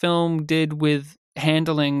think the film did with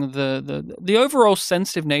handling the overall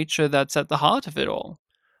sensitive nature that's at the heart of it all?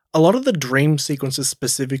 A lot of the dream sequences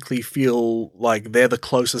specifically feel like they're the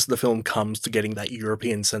closest the film comes to getting that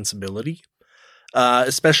European sensibility.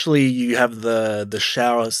 Especially you have the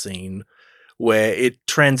shower scene where it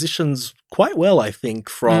transitions quite well, I think,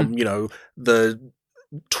 from, the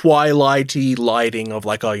twilighty lighting of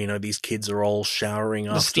like, these kids are all showering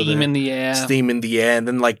The after steam in the air. steam in the air, and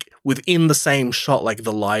then like within the same shot, like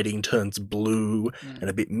the lighting turns blue and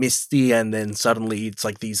a bit misty, and then suddenly it's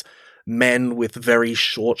like these men with very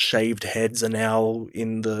short shaved heads are now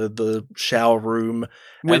in the shower room.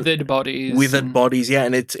 Withered bodies. Yeah,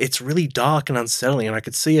 and it's really dark and unsettling, and I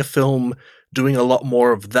could see a film doing a lot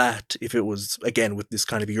more of that if it was, again, with this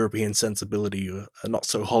kind of European sensibility, not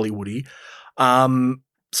so Hollywoody.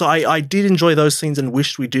 So I did enjoy those scenes and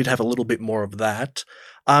wished we did have a little bit more of that.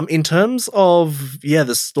 In terms of,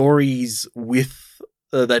 the stories with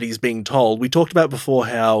that he's being told, we talked about before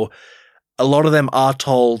how a lot of them are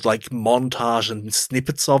told like montage and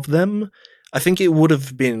snippets of them. I think it would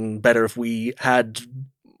have been better if we had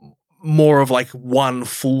more of like one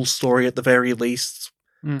full story at the very least,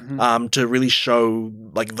 to really show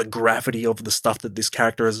like the gravity of the stuff that this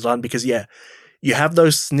character has done. Because you have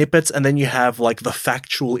those snippets and then you have like the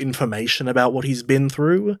factual information about what he's been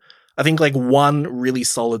through. I think like one really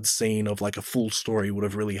solid scene of like a full story would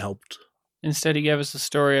have really helped. Instead, he gave us a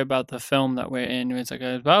story about the film that we're in. It's like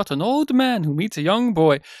about an old man who meets a young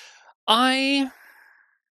boy. I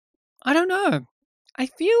don't know. I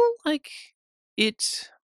feel like it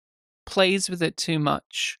plays with it too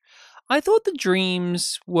much. I thought the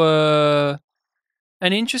dreams were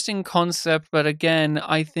an interesting concept, but again,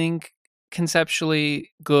 I think conceptually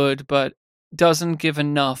good, but doesn't give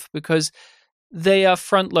enough because they are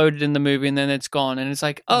front loaded in the movie and then it's gone, and it's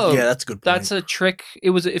like, oh, yeah, that's a good point. That's a trick.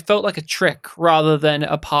 It felt like a trick rather than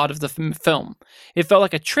a part of the film. It felt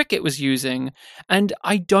like a trick it was using, and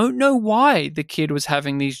I don't know why the kid was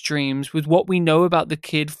having these dreams with what we know about the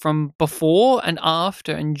kid from before and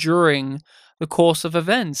after and during the course of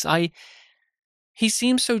events. He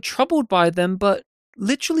seems so troubled by them, but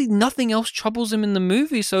literally nothing else troubles him in the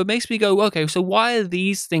movie, so it makes me go, okay, so why are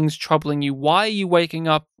these things troubling you? Why are you waking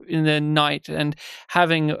up in the night and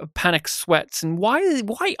having panic sweats? And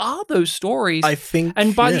why are those stories? I think,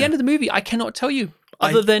 and by the end of the movie, I cannot tell you.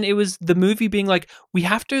 Other than it was the movie being like, we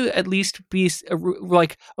have to at least be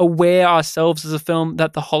like aware ourselves as a film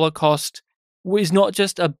that the Holocaust is not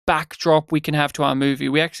just a backdrop we can have to our movie.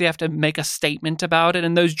 We actually have to make a statement about it,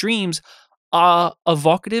 and those dreams are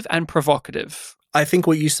evocative and provocative. I think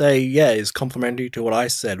what you say, is complementary to what I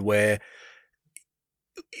said, where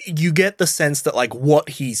you get the sense that like what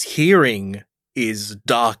he's hearing is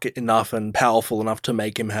dark enough and powerful enough to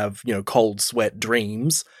make him have, cold sweat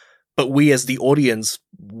dreams. But we as the audience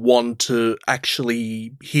want to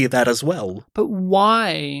actually hear that as well. But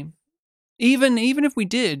why? Even if we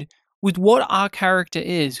did, with what our character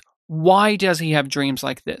is, why does he have dreams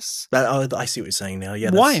like this? I see what you're saying now.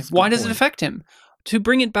 Yeah. Why? Why does it affect him? To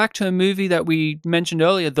bring it back to a movie that we mentioned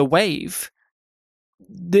earlier, The Wave,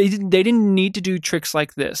 they didn't need to do tricks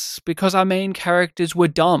like this because our main characters were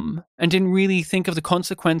dumb and didn't really think of the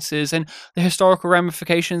consequences and the historical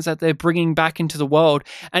ramifications that they're bringing back into the world.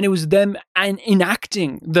 And it was them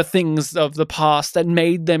enacting the things of the past that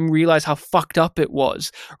made them realize how fucked up it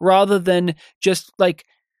was, rather than just like,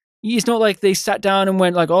 it's not like they sat down and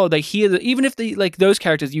went like, oh, they hear that. Even if they, like those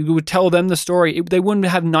characters, you would tell them the story, they wouldn't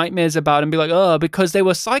have nightmares about it and be like, oh, because they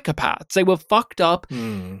were psychopaths. They were fucked up,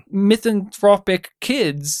 misanthropic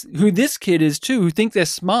kids, who this kid is too, who think they're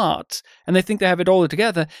smart and they think they have it all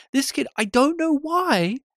together. This kid, I don't know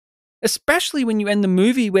why, especially when you end the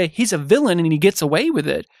movie where he's a villain and he gets away with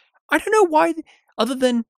it. I don't know why, other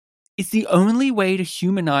than it's the only way to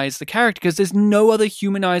humanize the character, because there's no other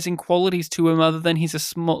humanizing qualities to him other than he's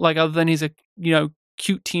a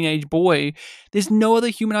cute teenage boy. There's no other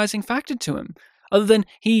humanizing factor to him other than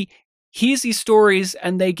he hears these stories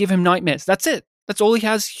and they give him nightmares. That's it. That's all he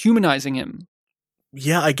has humanizing him.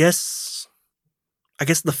 Yeah, I guess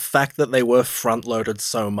the fact that they were front loaded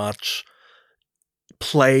so much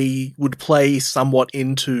would play somewhat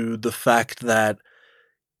into the fact that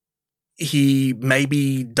he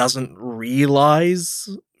maybe doesn't realize,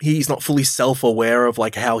 he's not fully self-aware of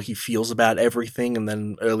like how he feels about everything, and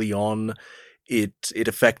then early on it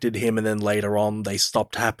affected him, and then later on they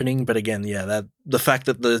stopped happening. But again, that the fact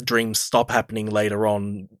that the dreams stop happening later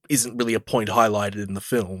on isn't really a point highlighted in the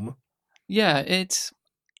film. Yeah, it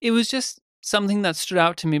was just something that stood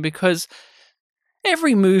out to me because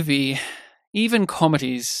every movie, even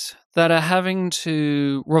comedies that are having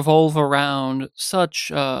to revolve around such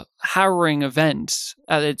a harrowing event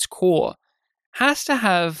at its core, has to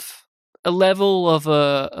have a level of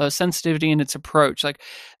a sensitivity in its approach. Like,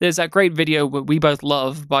 there's that great video we both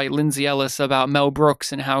love by Lindsay Ellis about Mel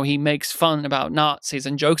Brooks and how he makes fun about Nazis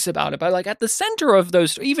and jokes about it. But like at the center of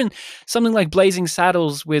those, even something like Blazing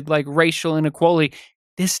Saddles with like racial inequality,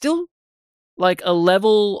 there's still like a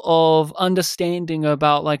level of understanding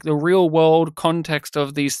about like the real world context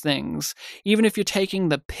of these things. Even if you're taking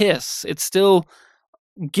the piss, it's still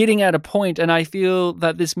getting at a point. And I feel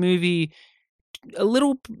that this movie a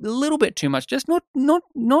little bit too much, just not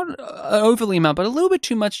overly amount, but a little bit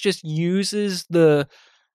too much, just uses the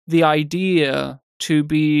idea to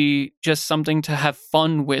be just something to have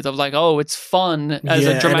fun with, of like, oh, it's fun as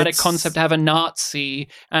a dramatic concept to have a Nazi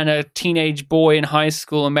and a teenage boy in high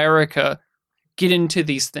school America get into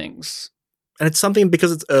these things. And it's something,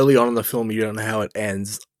 because it's early on in the film, you don't know how it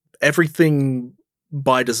ends. Everything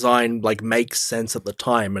by design like makes sense at the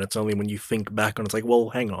time, and it's only when you think back on it's like, well,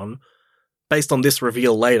 hang on. Based on this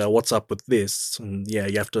reveal later, what's up with this? And yeah,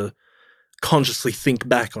 you have to consciously think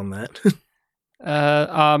back on that.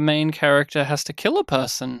 Our main character has to kill a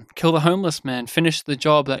person, kill the homeless man, finish the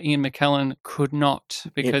job that Ian McKellen could not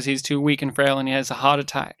because he's too weak and frail and he has a heart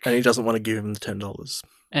attack. And he doesn't want to give him the $10.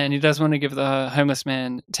 And he does want to give the homeless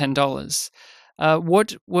man $10.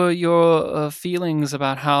 What were your feelings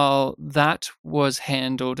about how that was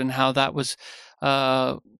handled and how that was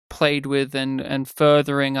played with and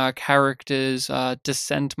furthering our character's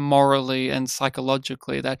descent morally and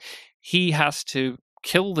psychologically, that he has to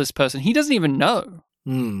kill this person he doesn't even know?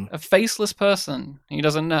 A faceless person he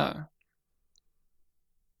doesn't know.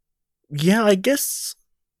 Yeah, I guess...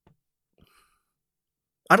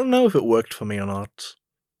 I don't know if it worked for me or not.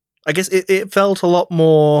 I guess it felt a lot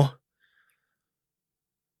more...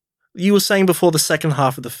 You were saying before, the second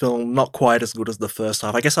half of the film, not quite as good as the first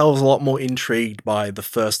half. I guess I was a lot more intrigued by the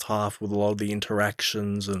first half with a lot of the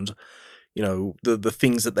interactions and, you know, the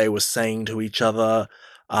things that they were saying to each other,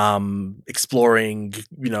 exploring,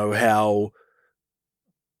 you know, how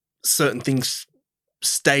certain things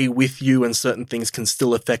stay with you and certain things can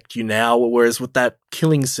still affect you now. Whereas with that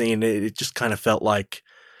killing scene, it just kind of felt like,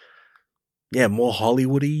 yeah, more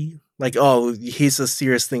Hollywoody. Like, oh, here's a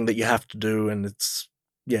serious thing that you have to do, and it's,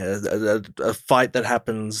 yeah, a fight that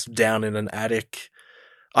happens down in an attic.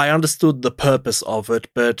 I understood the purpose of it,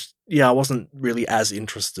 but yeah, I wasn't really as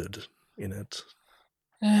interested in it.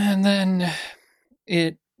 And then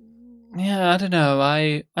I don't know.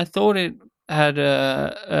 I thought it had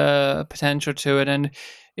a potential to it, and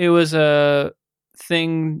it was a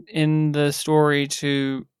thing in the story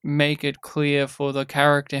to make it clear for the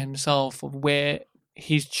character himself of where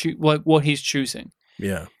he's what he's choosing.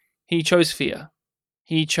 Yeah, he chose fear.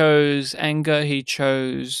 He chose anger. He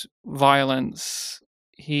chose violence.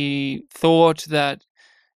 He thought that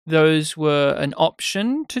those were an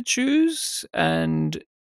option to choose, and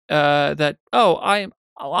that,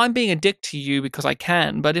 I'm being a dick to you because I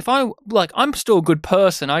can. But if I'm still a good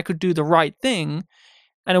person, I could do the right thing,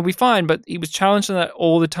 and it'll be fine. But he was challenged on that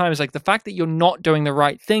all the time. It's like the fact that you're not doing the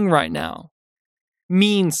right thing right now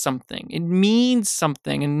means something. It means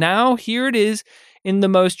something, and now here it is in the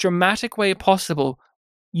most dramatic way possible.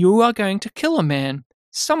 You are going to kill a man,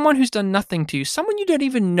 someone who's done nothing to you, someone you don't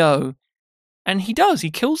even know. And he does. He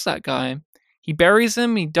kills that guy. He buries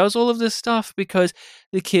him. He does all of this stuff because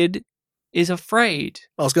the kid is afraid.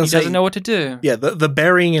 I was going to say, doesn't know what to do. Yeah, the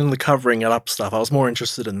burying and the covering it up stuff, I was more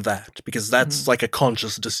interested in that because that's like a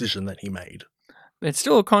conscious decision that he made. It's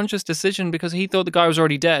still a conscious decision because he thought the guy was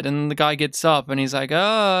already dead, and the guy gets up and he's like,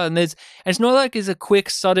 and it's not like it's a quick,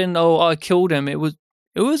 sudden, I killed him. It was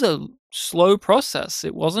a slow process.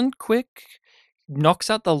 It wasn't quick. Knocks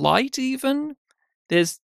out the light even.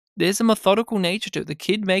 There's a methodical nature to it. The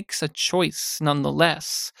kid makes a choice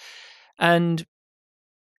nonetheless. And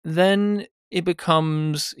then it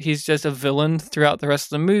becomes he's just a villain throughout the rest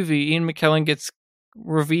of the movie. Ian McKellen gets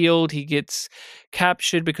revealed. He gets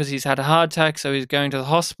captured because he's had a heart attack, so he's going to the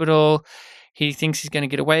hospital. He thinks he's going to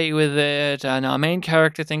get away with it, and our main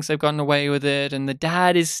character thinks they've gotten away with it, and the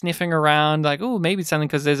dad is sniffing around like, oh, maybe something,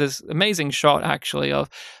 because there's this amazing shot, actually, of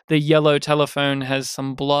the yellow telephone has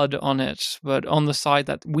some blood on it, but on the side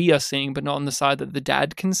that we are seeing, but not on the side that the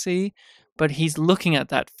dad can see. But he's looking at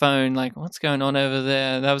that phone like, what's going on over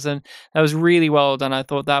there? That was really well done. I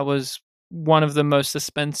thought that was one of the most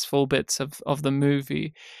suspenseful bits of the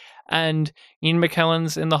movie. And Ian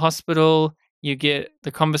McKellen's in the hospital. You get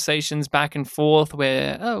the conversations back and forth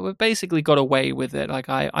where, we basically got away with it. Like,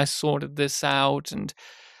 I sorted this out, and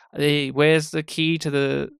where's the key to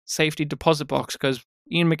the safety deposit box? Because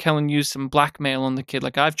Ian McKellen used some blackmail on the kid.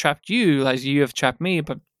 Like, I've trapped you as you have trapped me,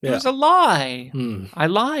 but it was a lie. I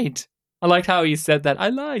lied. I liked how he said that. I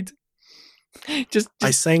lied.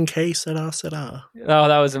 I sang K Sera Sera. Oh,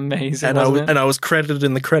 that was amazing, And wasn't it? I was credited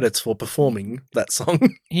in the credits for performing that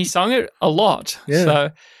song. He sung it a lot. Yeah.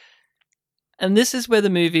 So, and this is where the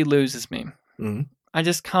movie loses me. Mm. I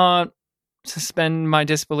just can't suspend my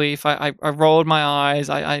disbelief. I rolled my eyes.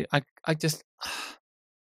 I just...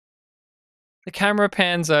 The camera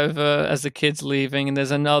pans over as the kid's leaving, and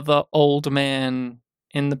there's another old man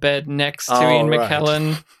in the bed next to Ian right.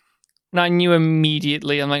 McKellen. And I knew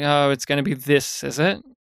immediately, I'm like, oh, it's going to be this, is it?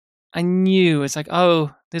 I knew. It's like,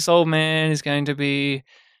 oh, this old man is going to be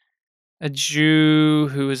a Jew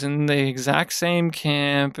who was in the exact same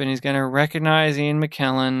camp, and he's going to recognize Ian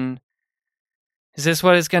McKellen. Is this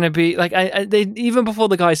what it's going to be? Like, they even before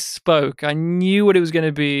the guy spoke, I knew what it was going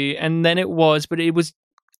to be, and then it was, but it was,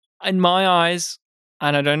 in my eyes,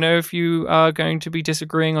 and I don't know if you are going to be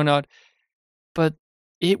disagreeing or not, but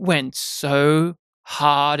it went so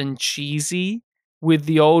hard and cheesy with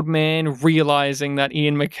the old man realizing that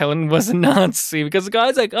Ian McKellen was a Nazi, because the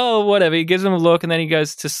guy's like, oh, whatever. He gives him a look and then he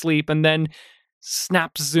goes to sleep, and then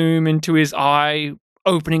snaps zoom into his eye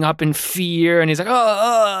opening up in fear, and he's like,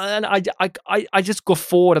 oh, and I just go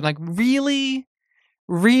forward. I'm like, really?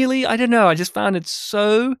 I don't know. I just found it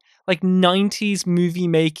so like 90s movie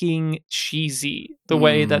making cheesy, the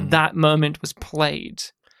way that moment was played.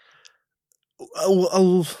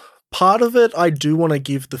 Part of it, I do want to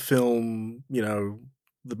give the film,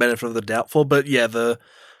 the benefit of the doubt for, but yeah, the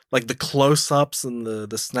close-ups and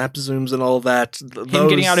the snap zooms and all that. Him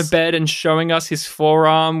getting out of bed and showing us his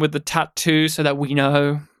forearm with the tattoo so that we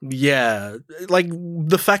know. Yeah, like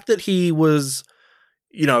the fact that he was,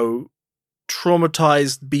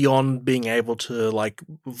 traumatized beyond being able to like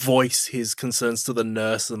voice his concerns to the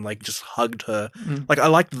nurse and like just hugged her. Like I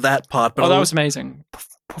liked that part. But that was amazing.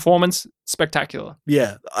 Performance spectacular.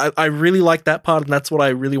 Yeah, I really like that part, and that's what I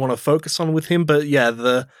really want to focus on with him. But yeah,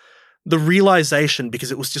 the realization,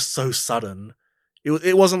 because it was just so sudden.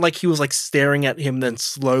 It wasn't like he was like staring at him then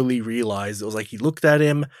slowly realized. It was like he looked at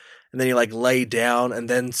him and then he like lay down and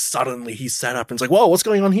then suddenly he sat up and it's like, whoa, what's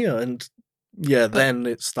going on here? And yeah, then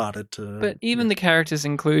it started to. But even the character's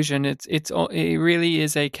inclusion, it really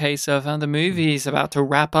is a case of the movie is about to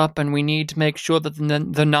wrap up, and we need to make sure that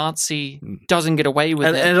the Nazi doesn't get away with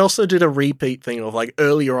it. And it also did a repeat thing of like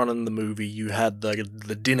earlier on in the movie, you had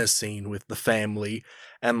the dinner scene with the family,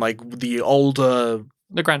 and like the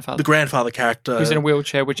grandfather character who's in a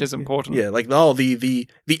wheelchair, which is important. Yeah, like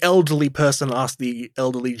the elderly person asked the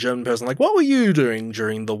elderly German person like, "What were you doing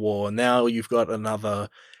during the war?" And now you've got another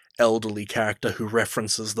elderly character who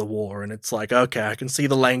references the war, and it's like, okay, I can see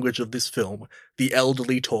the language of this film. The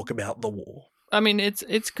elderly talk about the war. I mean,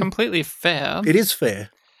 it's completely fair. It is fair,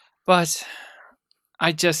 but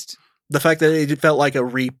I just the fact that it felt like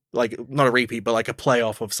not a repeat, but like a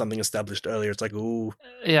playoff of something established earlier. It's like, ooh,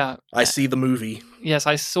 yeah, I see the movie. Yes,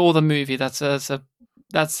 I saw the movie. That's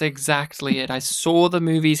exactly it. I saw the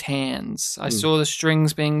movie's hands. I saw the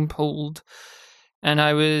strings being pulled, and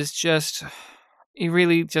I was just. He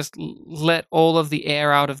really just let all of the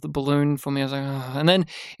air out of the balloon for me. I was like, oh. And then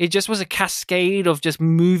it just was a cascade of just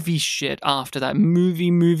movie shit after that.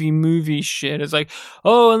 Movie shit. It's like,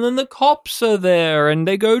 oh, and then the cops are there, and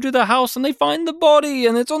they go to the house, and they find the body,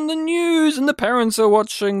 and it's on the news, and the parents are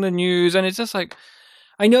watching the news, and it's just like,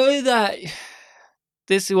 I know that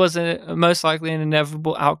this was most likely an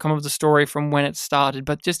inevitable outcome of the story from when it started,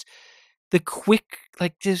 but just the quick,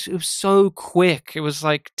 it was so quick. It was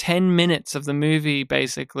like 10 minutes of the movie,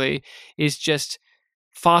 basically, is just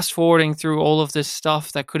fast forwarding through all of this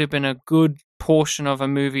stuff that could have been a good portion of a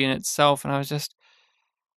movie in itself. And I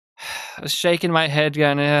was shaking my head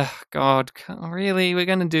going, oh, God, really? We're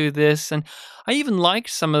going to do this? And I even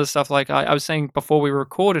liked some of the stuff, like I was saying before we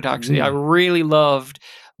recorded, actually. I really loved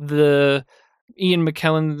the Ian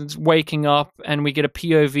McKellen's waking up and we get a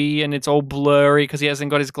POV and it's all blurry because he hasn't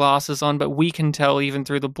got his glasses on, but we can tell even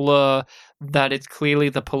through the blur that it's clearly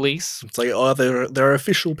the police. It's like, oh, there are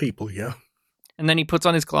official people here. And then he puts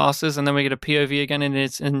on his glasses and then we get a POV again and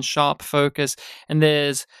it's in sharp focus. And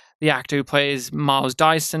there's the actor who plays Miles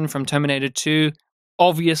Dyson from Terminator 2,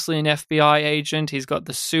 obviously an FBI agent. He's got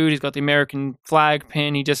the suit, he's got the American flag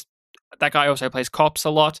pin. That guy also plays cops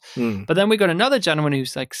a lot. But then we got another gentleman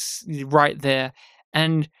who's like right there.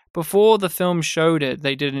 And before the film showed it,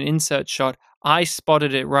 they did an insert shot. I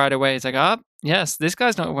spotted it right away. It's like, yes, this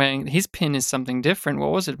guy's not wearing, his pin is something different.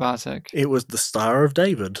 What was it, Bartek? It was the Star of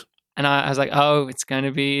David. And I was like, oh, it's going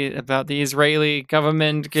to be about the Israeli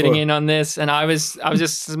government getting in on this. And I was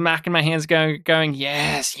just smacking my hands going,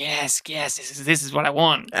 yes, this is what I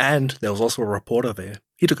want. And there was also a reporter there.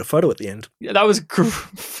 He took a photo at the end. Yeah, that was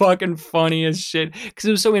fucking funny as shit because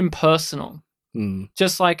it was so impersonal.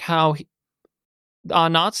 Just like how our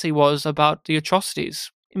Nazi was about the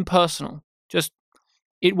atrocities. Impersonal. Just,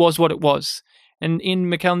 it was what it was. And Ian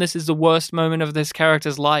McKellen, this is the worst moment of this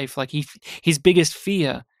character's life. Like, his biggest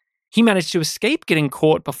fear. He managed to escape getting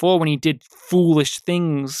caught before when he did foolish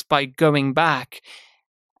things by going back.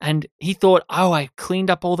 And he thought, oh, I cleaned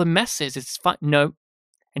up all the messes. It's fun. No.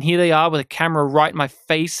 And here they are with a camera right in my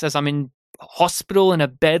face as I'm in hospital in a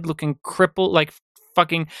bed looking crippled, like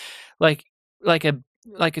fucking, like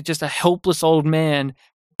just a helpless old man.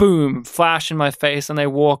 Boom, flash in my face, and they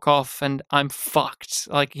walk off, and I'm fucked.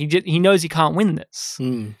 Like, he knows he can't win this.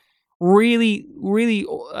 Really, really,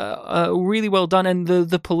 really well done. And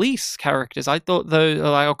the police characters, I thought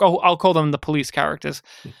I'll call them the police characters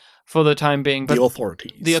for the time being. But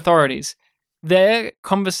the authorities. Their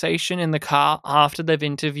conversation in the car after they've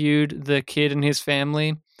interviewed the kid and his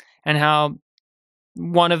family, and how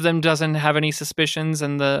one of them doesn't have any suspicions,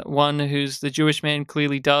 and the one who's the Jewish man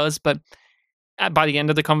clearly does, but by the end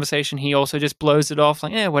of the conversation, he also just blows it off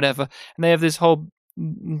like, whatever. And they have this whole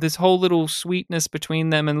little sweetness between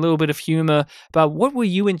them and a little bit of humor about what were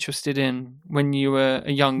you interested in when you were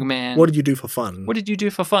a young man? What did you do for fun? What did you do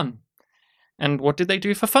for fun? And what did they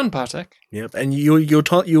do for fun, Bartek? Yep. And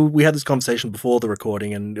we had this conversation before the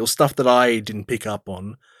recording, and it was stuff that I didn't pick up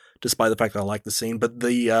on, despite the fact that I liked the scene. But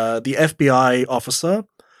the FBI officer,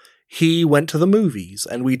 he went to the movies,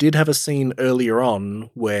 and we did have a scene earlier on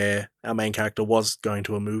where our main character was going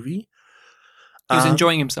to a movie. He was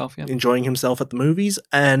enjoying himself, yeah. Enjoying himself at the movies,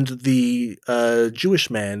 and the Jewish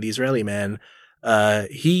man, the Israeli man,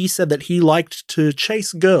 he said that he liked to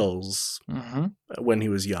chase girls when he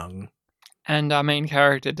was young. And our main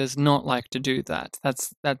character does not like to do that.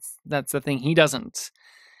 That's the thing. He doesn't.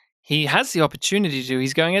 He has the opportunity to.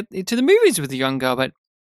 He's going to the movies with a young girl, but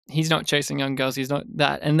he's not chasing young girls. He's not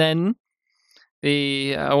that. And then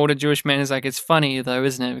the older Jewish man is like, it's funny though,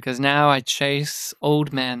 isn't it? Because now I chase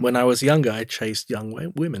old men. When I was younger, I chased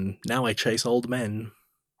young women. Now I chase old men.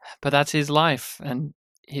 But that's his life. And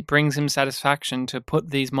it brings him satisfaction to put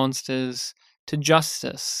these monsters to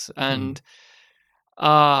justice. And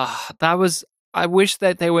I wish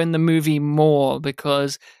that they were in the movie more,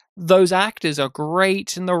 because those actors are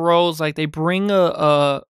great in the roles. Like, they bring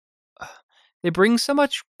they bring so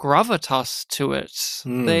much gravitas to it.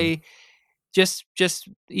 They just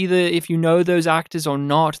either, if you know those actors or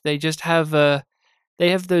not, they just have they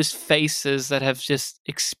have those faces that have just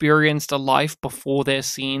experienced a life before their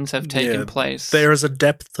scenes have taken place. There is a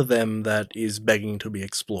depth to them that is begging to be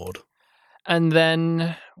explored. And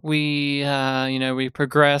then we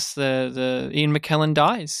progress. The Ian McKellen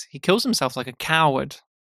dies. He kills himself like a coward.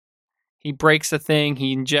 He breaks the thing.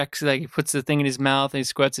 He injects, he puts the thing in his mouth and he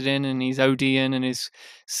squirts it in, and he's ODing and he's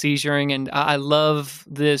seizuring. And I love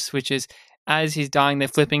this, which is, as he's dying, they're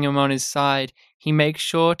flipping him on his side. He makes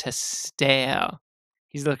sure to stare.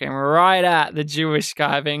 He's looking right at the Jewish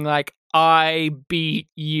guy, being like, I beat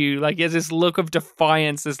you. Like, he has this look of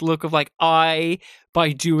defiance, this look of like, by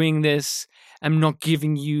doing this, I'm not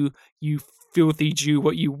giving you filthy Jew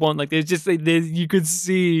what you want. Like, you could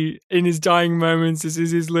see in his dying moments, this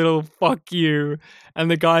is his little fuck you.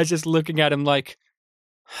 And the guy's just looking at him like,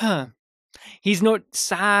 He's not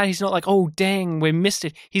sad. He's not like, oh, dang, we missed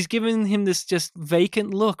it. He's giving him this just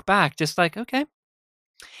vacant look back, just like, okay.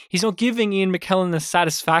 He's not giving Ian McKellen the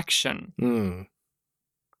satisfaction.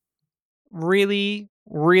 Really,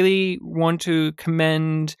 really want to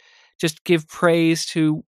give praise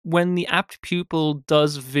to when the Apt Pupil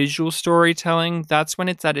does visual storytelling. That's when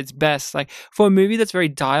it's at its best. Like, for a movie that's very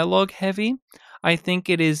dialogue heavy, I think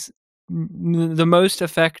it is the most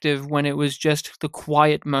effective when it was just the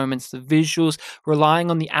quiet moments, the visuals,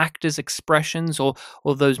 relying on the actors' expressions or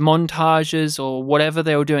those montages or whatever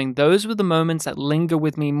they were doing. Those were the moments that linger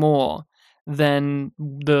with me more than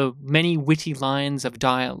the many witty lines of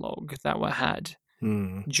dialogue that were had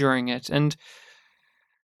during it. And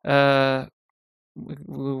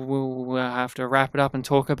we'll have to wrap it up and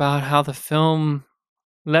talk about how the film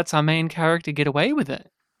lets our main character get away with it.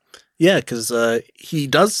 Yeah, because he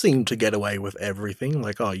does seem to get away with everything.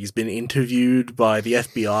 Like, he's been interviewed by the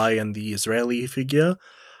FBI and the Israeli figure.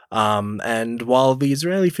 And while the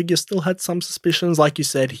Israeli figure still had some suspicions, like you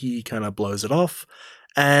said, he kind of blows it off.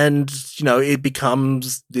 And, it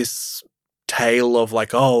becomes this tale of like,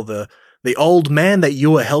 the old man that you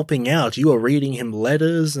were helping out, you were reading him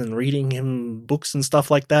letters and reading him books and stuff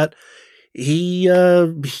like that. He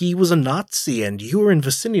was a Nazi and you were in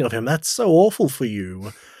vicinity of him. That's so awful for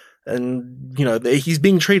you. And, you know, he's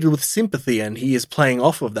being treated with sympathy, and he is playing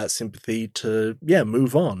off of that sympathy to,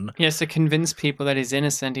 move on. He has to convince people that he's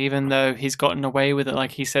innocent, even though he's gotten away with it.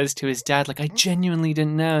 Like, he says to his dad, like, I genuinely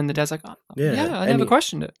didn't know. And the dad's like, oh, yeah, I never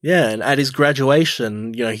questioned it. Yeah, and at his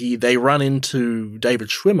graduation, you know, they run into David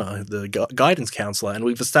Schwimmer, the guidance counselor, and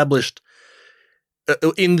we've established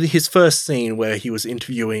in his first scene where he was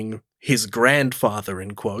interviewing his grandfather,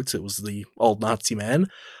 in quotes, it was the old Nazi man.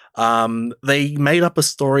 They made up a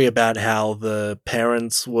story about how the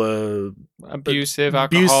parents were abusive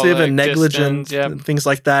and negligent, distant, and things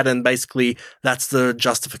like that. And basically that's the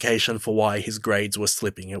justification for why his grades were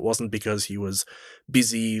slipping. It wasn't because he was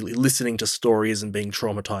busy listening to stories and being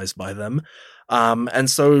traumatized by them. And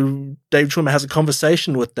so David Schwimmer has a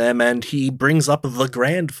conversation with them, and he brings up the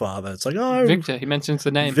grandfather. It's like, oh, Victor. He mentions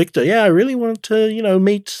the name Victor. Yeah, I really wanted to, you know,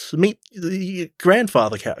 meet the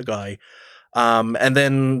grandfather guy. And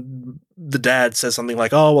then the dad says something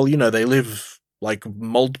like, oh, well, you know, they live like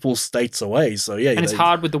multiple states away. So yeah. And it's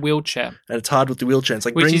hard with the wheelchair. It's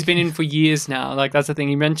like, which he's been in for years now. Like, that's the thing.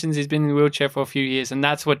 He mentions he's been in the wheelchair for a few years, and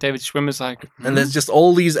that's what David Schwimmer's like. And there's just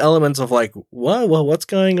all these elements of like, what's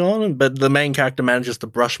going on? But the main character manages to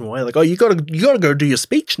brush him away. Like, oh, you gotta go do your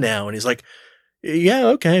speech now. And he's like, yeah,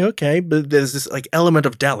 okay. But there's this like element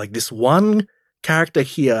of doubt. Like, this one character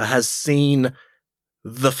here has seen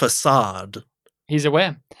the facade. He's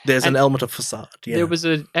aware. There's an element of facade. Yeah. There was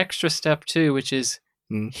an extra step too, which is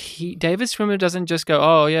David Schwimmer doesn't just go,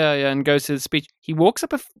 oh, yeah, and goes to the speech. He walks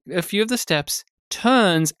up a few of the steps,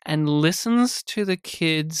 turns, and listens to the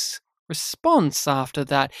kid's response after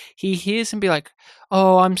that. He hears him be like,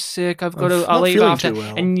 oh, I'm sick. I'll leave after.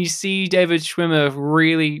 Well. And you see David Schwimmer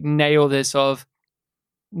really nail this of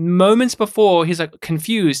moments before, he's like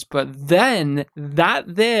confused, but then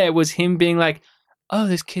that there was him being like, oh,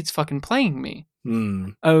 this kid's fucking playing me.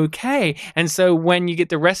 Okay. And so when you get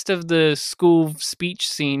the rest of the school speech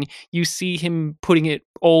scene, you see him putting it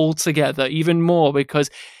all together even more, because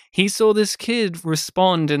he saw this kid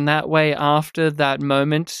respond in that way after that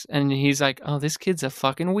moment, and he's like, oh, this kid's a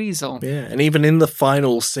fucking weasel. Yeah, and even in the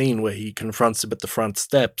final scene where he confronts him at the front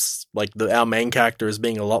steps, like our main character is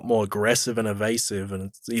being a lot more aggressive and evasive,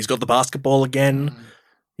 and he's got the basketball again,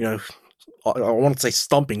 you know, I want to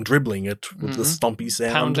say dribbling it with the stompy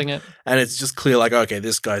sound. Pounding it. And it's just clear like, okay,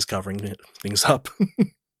 this guy's covering things up.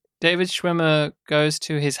 David Schwimmer goes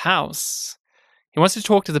to his house. He wants to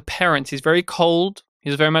talk to the parents. He's very cold.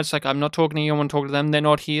 He's very much like, I'm not talking to you. I want to talk to them. They're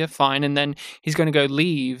not here. Fine. And then he's going to go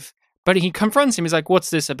leave. But he confronts him. He's like, what's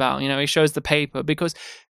this about? You know, he shows the paper because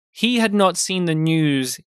he had not seen the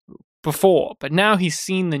news before, but now he's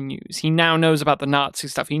seen the news. He now knows about the Nazi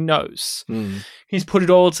stuff. He knows. He's put it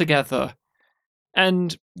all together.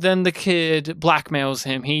 And then the kid blackmails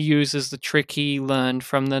him. He uses the trick he learned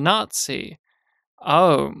from the Nazi.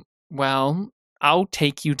 Oh, well, I'll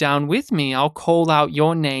take you down with me. I'll call out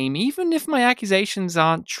your name. Even if my accusations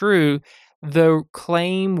aren't true, the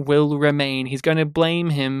claim will remain. He's going to blame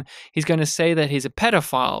him. He's going to say that he's a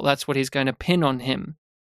pedophile. That's what he's going to pin on him.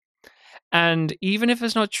 And even if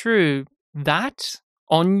it's not true, that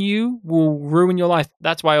on you will ruin your life.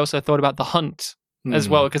 That's why I also thought about The Hunt as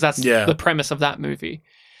well, because that's the premise of that movie.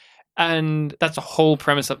 And that's the whole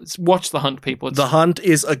premise of it. Watch The Hunt, people. The Hunt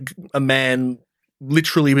is a man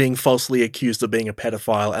literally being falsely accused of being a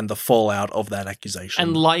pedophile and the fallout of that accusation.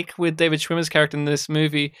 And like with David Schwimmer's character in this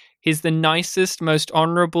movie, he's the nicest, most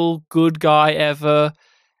honorable, good guy ever,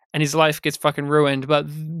 and his life gets fucking ruined. But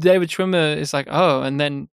David Schwimmer is like, oh, and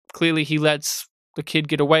then clearly he lets the kid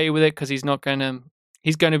get away with it because he's going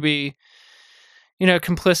to be, you know,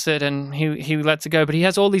 complicit, and he lets it go. But he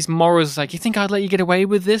has all these morals like, you think I'd let you get away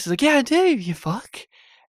with this? He's like, yeah, I do, you fuck.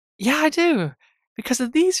 Yeah, I do. Because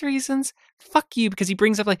of these reasons, fuck you. Because he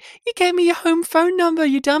brings up like, you gave me your home phone number,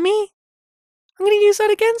 you dummy. I'm going to use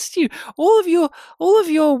that against you. All of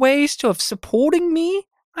your ways of supporting me,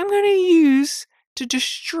 I'm going to use to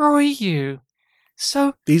destroy you.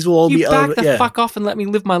 So these will all be back the fuck off and let me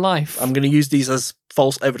live my life. I'm going to use these as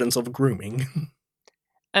false evidence of grooming.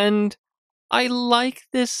 And I like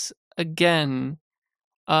this again,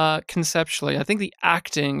 conceptually. I think the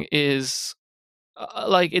acting is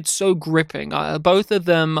it's so gripping. Both of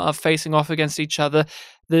them are facing off against each other.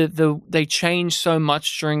 They change so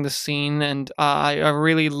much during the scene, and I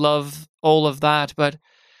really love all of that. But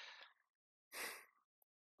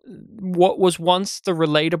what was once the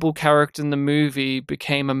relatable character in the movie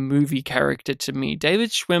became a movie character to me. David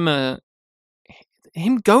Schwimmer,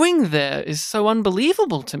 him going there is so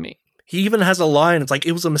unbelievable to me. He even has a line, it's like,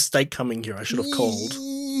 it was a mistake coming here, I should have called.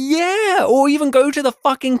 Yeah, or even go to the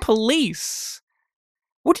fucking police.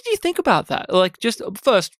 What did you think about that? Like, just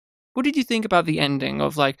first, what did you think about the ending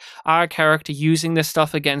of like our character using this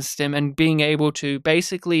stuff against him and being able to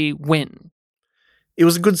basically win? It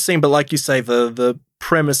was a good scene, but like you say, the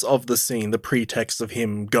premise of the scene, the pretext of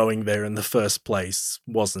him going there in the first place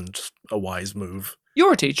wasn't a wise move.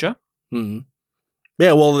 You're a teacher.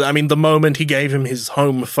 Yeah, well, I mean, the moment he gave him his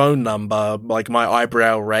home phone number, like my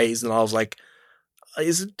eyebrow raised and I was like,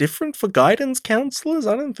 is it different for guidance counselors?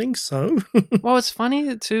 I don't think so. Well, it's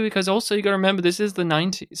funny too, because also you got to remember this is the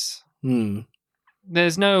 90s.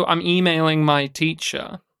 There's no, I'm emailing my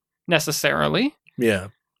teacher necessarily. Yeah.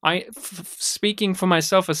 Speaking for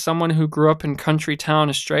myself as someone who grew up in country town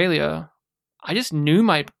Australia, I just knew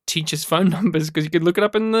my teacher's phone numbers because you could look it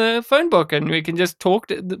up in the phone book and we can just talk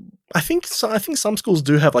to. I think some schools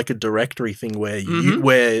do have like a directory thing where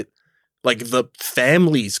where like the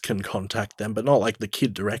families can contact them, but not like the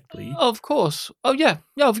kid directly. Of course. Oh yeah.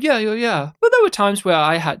 But there were times where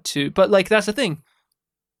I had to. But like that's the thing.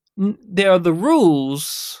 There are the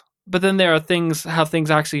rules. But then there are how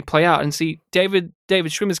things actually play out. And see, David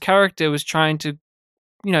Schwimmer's character was trying to,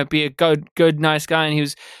 be a good, nice guy, and he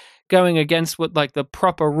was going against what like the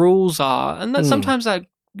proper rules are. And that sometimes that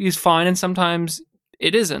is fine, and sometimes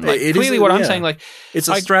it isn't. Like clearly, what I'm saying, like it's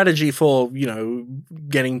a strategy for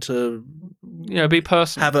getting to be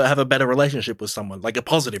personal, have a better relationship with someone, like a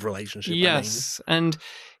positive relationship. Yes, and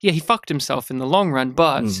yeah, he fucked himself in the long run,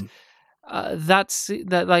 but. That's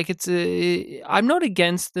that. Like I'm not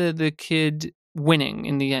against the kid winning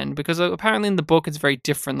in the end because apparently in the book it's very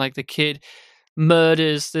different. Like the kid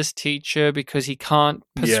murders this teacher because he can't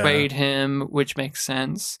persuade him, which makes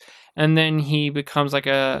sense, and then he becomes like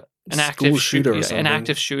an active shooter. An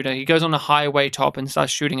active shooter. He goes on a highway top and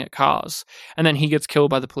starts shooting at cars, and then he gets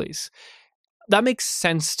killed by the police. That makes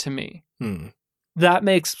sense to me. That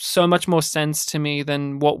makes so much more sense to me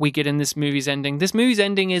than what we get in this movie's ending. This movie's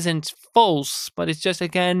ending isn't false, but it's just,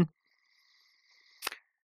 again,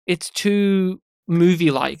 it's too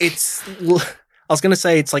movie-like. I was going to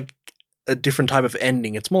say it's like a different type of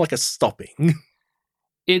ending. It's more like a stopping.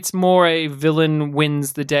 It's more a villain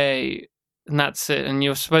wins the day, and that's it. And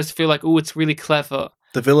you're supposed to feel like, oh, it's really clever.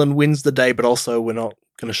 The villain wins the day, but also we're not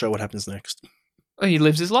going to show what happens next. Oh, he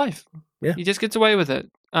lives his life. Yeah. He just gets away with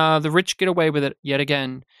it. The rich get away with it yet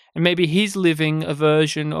again. And maybe he's living a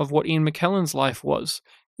version of what Ian McKellen's life was.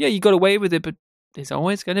 Yeah, you got away with it, but there's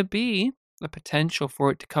always going to be the potential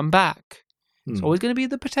for it to come back. There's always going to be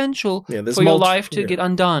the potential for your life to get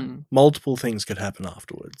undone. Multiple things could happen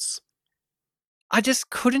afterwards. I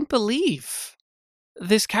just couldn't believe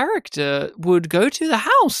this character would go to the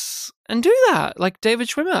house and do that. Like David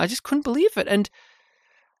Schwimmer, I just couldn't believe it. And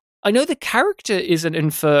I know the character isn't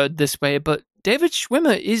inferred this way, but David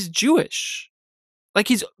Schwimmer is Jewish. Like,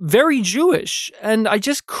 he's very Jewish. And I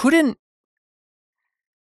just couldn't...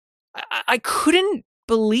 I couldn't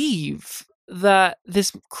believe that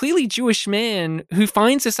this clearly Jewish man who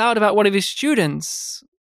finds this out about one of his students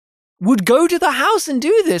would go to the house and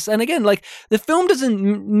do this. And again, like, the film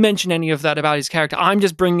doesn't mention any of that about his character. I'm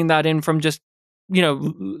just bringing that in from just,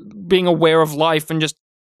 being aware of life and just,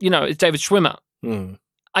 it's David Schwimmer.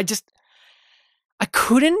 I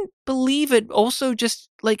couldn't believe it. Also, just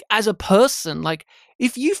like as a person, like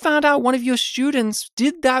if you found out one of your students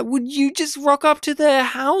did that, would you just rock up to their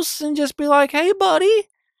house and just be like, hey, buddy,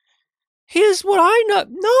 here's what I know?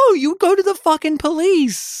 No, you go to the fucking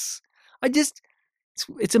police.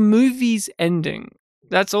 It's a movie's ending.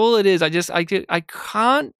 That's all it is. I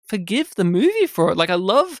can't forgive the movie for it. Like I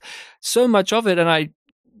love so much of it, and I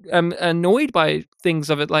am annoyed by things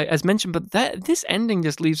of it, like as mentioned, but this ending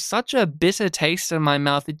just leaves such a bitter taste in my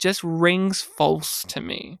mouth. It just rings false to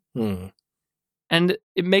me. And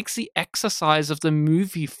it makes the exercise of the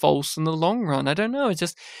movie false in the long run. I don't know. It's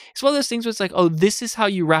one of those things where it's like, oh, this is how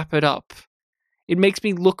you wrap it up. It makes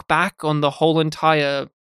me look back on the whole entire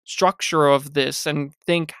structure of this and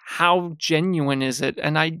think, how genuine is it?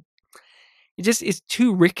 And it's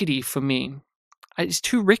too rickety for me. It's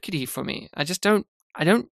too rickety for me. I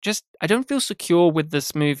don't feel secure with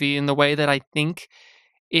this movie in the way that I think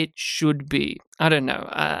it should be. I don't know.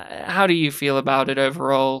 How do you feel about it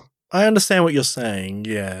overall? I understand what you're saying.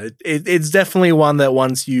 Yeah, it's definitely one that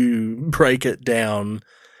once you break it down,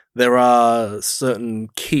 there are certain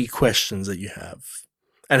key questions that you have.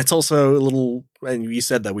 And it's also a little, and you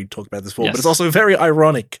said that we talked about this before, but it's also very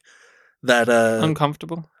ironic that...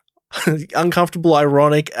 uncomfortable. Uncomfortable,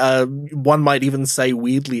 ironic. One might even say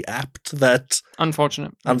weirdly apt that...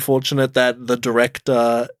 Unfortunate that the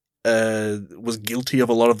director was guilty of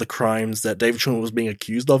a lot of the crimes that David Schwimmer was being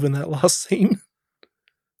accused of in that last scene.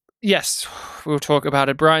 Yes, we'll talk about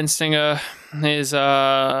it. Bryan Singer is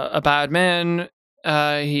a bad man.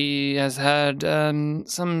 He has had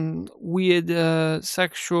some weird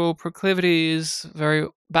sexual proclivities, very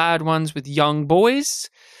bad ones with young boys.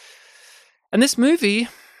 And this movie,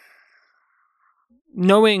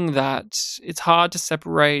 knowing that it's hard to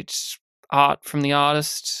separate art from the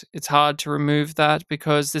artist, it's hard to remove that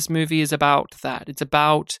because this movie is about that. It's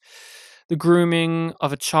about the grooming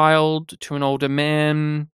of a child to an older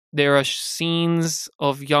man. There are scenes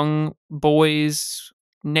of young boys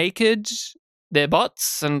naked, their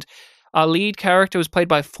butts, and our lead character was played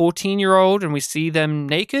by a 14-year-old, and we see them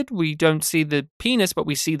naked. We don't see the penis, but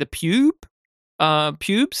we see the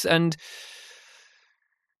pubes, and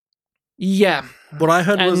yeah. What I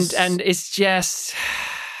heard was... And it's just...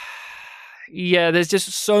 Yeah, there's just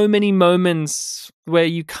so many moments where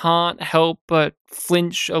you can't help but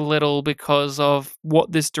flinch a little because of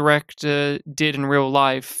what this director did in real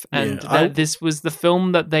life, and that this was the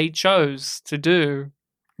film that they chose to do.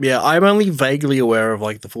 Yeah, I'm only vaguely aware of,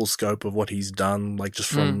 like, the full scope of what he's done, like, just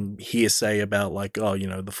from hearsay about, like,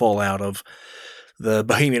 the fallout of the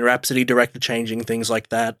Bohemian Rhapsody director changing, things like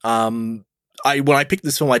that. When I picked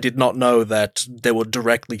this film, I did not know that there were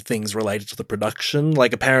directly things related to the production.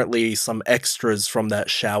 Like, apparently some extras from that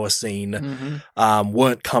shower scene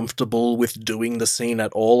weren't comfortable with doing the scene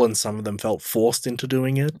at all, and some of them felt forced into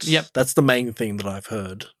doing it. Yep. That's the main thing that I've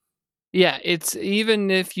heard. Yeah, it's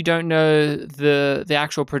even if you don't know the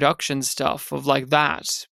actual production stuff of like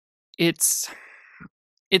that, it's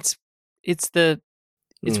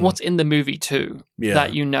what's in the movie too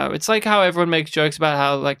that you know. It's like how everyone makes jokes about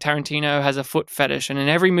how like Tarantino has a foot fetish, and in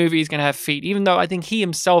every movie he's going to have feet, even though I think he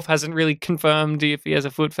himself hasn't really confirmed if he has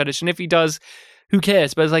a foot fetish, and if he does, who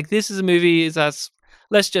cares? But it's like, this is a movie that's,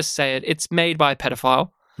 let's just say it's made by a pedophile,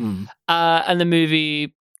 and the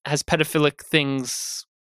movie has pedophilic things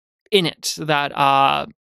in it that are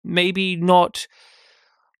maybe not,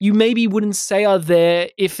 you maybe wouldn't say are there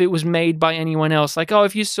if it was made by anyone else. Like,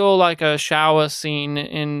 if you saw like a shower scene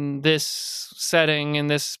in this setting in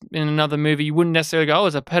another movie, you wouldn't necessarily go,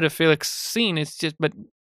 it's a pedophilic scene. It's just, but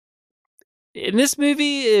in this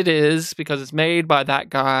movie it is, because it's made by that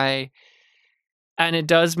guy, and it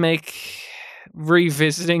does make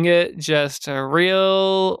revisiting it just a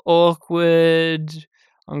real awkward,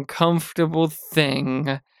 uncomfortable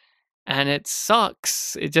thing. And it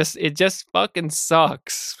sucks. It just fucking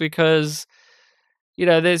sucks because,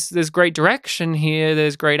 there's great direction here.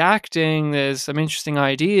 There's great acting. There's some interesting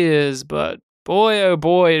ideas, but boy, oh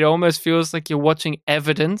boy, it almost feels like you're watching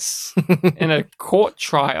evidence in a court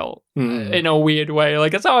trial in a weird way.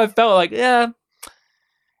 Like, that's how I felt. Like, yeah.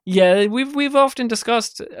 We've often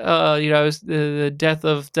discussed, the death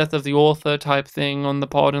of the author type thing on the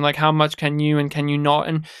pod, and like how much can you and can you not,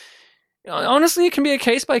 and honestly, it can be a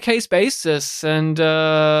case-by-case basis, and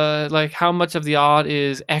like how much of the art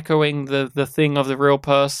is echoing the thing of the real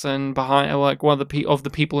person behind, like one of the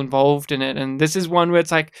people involved in it. And this is one where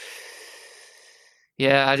it's like,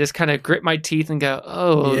 I just kind of grit my teeth and go,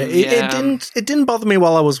 It didn't bother me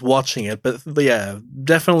while I was watching it, but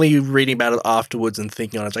definitely reading about it afterwards and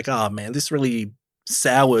thinking on it, it's like, oh man, this really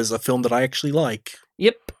sours a film that I actually like.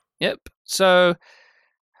 Yep. So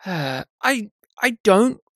I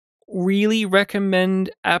don't really recommend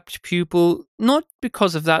Apt Pupil, not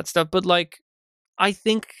because of that stuff, but like, I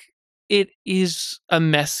think it is a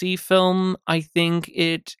messy film. I think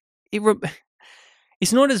it's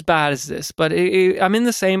not as bad as this, but I'm in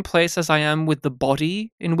the same place as I am with The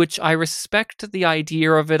Body, in which I respect the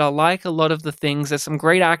idea of it. I like a lot of the things. There's some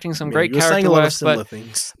great acting, some great character work,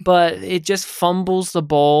 but it just fumbles the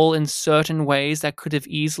ball in certain ways that could have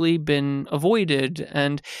easily been avoided.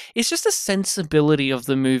 And it's just the sensibility of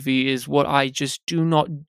the movie is what I just do not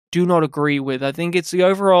agree with. I think it's the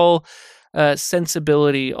overall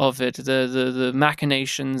sensibility of it, the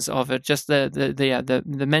machinations of it, just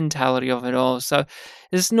the mentality of it all. So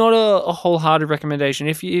it's not a wholehearted recommendation.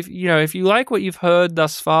 If you like what you've heard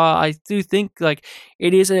thus far, I do think like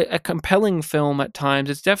it is a compelling film at times.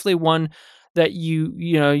 It's definitely one that you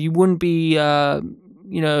wouldn't be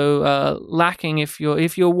lacking if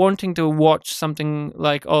you're wanting to watch something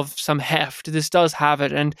like of some heft. This does have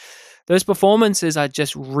it, and those performances are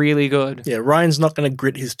just really good. Yeah, Ryan's not going to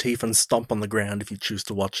grit his teeth and stomp on the ground if you choose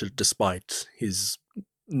to watch it, despite his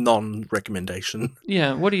non-recommendation.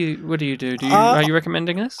 Yeah, what do you do? Are you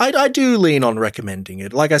recommending this? I do lean on recommending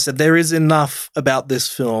it. Like I said, there is enough about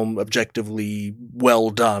this film objectively well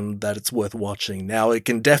done that it's worth watching. Now, it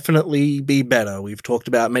can definitely be better. We've talked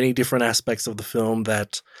about many different aspects of the film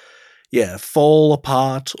that, fall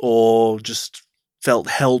apart or just felt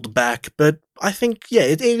held back, but I think,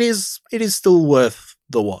 it is still worth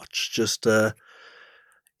the watch. Just, I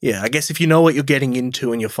guess if you know what you're getting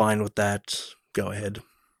into and you're fine with that, Go ahead.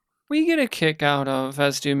 We get a kick out of,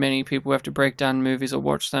 as do many people who have to break down movies or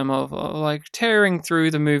watch them, of like tearing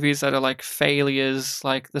through the movies that are like failures,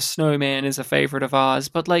 like The Snowman is a favorite of ours.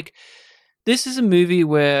 But like, this is a movie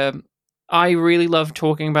where I really love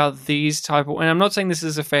talking about these type of, and I'm not saying this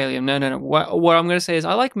is a failure. No. What I'm going to say is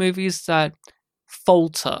I like movies that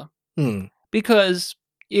falter because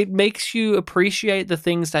it makes you appreciate the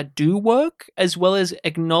things that do work as well as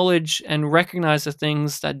acknowledge and recognize the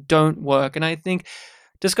things that don't work. And I think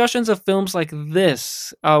discussions of films like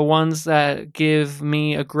this are ones that give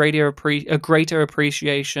me a greater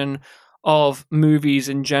appreciation of movies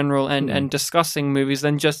in general and discussing movies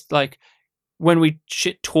than just like when we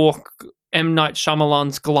shit talk M. Night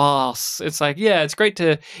Shyamalan's Glass. It's like, yeah, it's great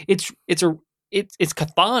to it's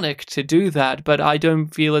cathartic to do that, but I don't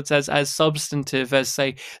feel it's as substantive as,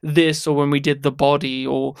 say, this or when we did The Body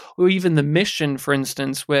or even The Mission, for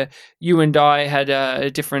instance, where you and I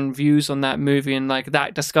had different views on that movie, and like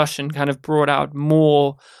that discussion kind of brought out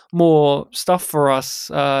more stuff for us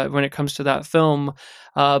when it comes to that film.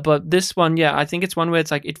 But this one, yeah, I think it's one where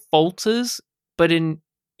it's like it falters, but in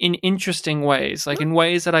interesting ways, like in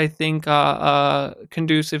ways that I think are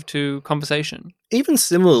conducive to conversation. Even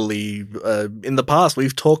similarly, in the past,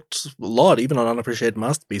 we've talked a lot, even on Unappreciated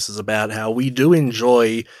Masterpieces, about how we do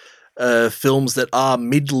enjoy films that are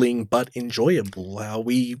middling but enjoyable. How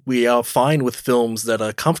we are fine with films that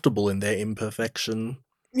are comfortable in their imperfection.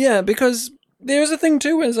 Yeah, because there's a thing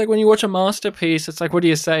too, it's like when you watch a masterpiece, it's like, what do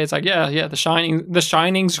you say? It's like, yeah, The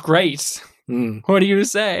Shining's great. What do you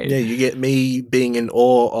say? Yeah, you get me being in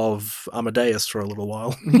awe of Amadeus for a little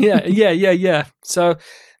while. Yeah. So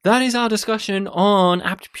that is our discussion on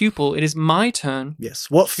Apt Pupil. It is my turn. Yes.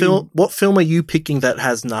 What film are you picking that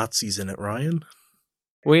has Nazis in it, Ryan?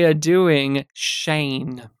 We are doing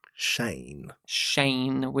Shane. Shane,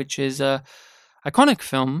 which is a iconic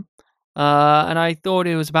film. And I thought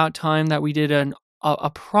it was about time that we did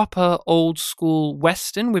a proper old school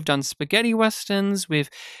Western. We've done spaghetti Westerns. We've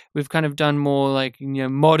kind of done more like,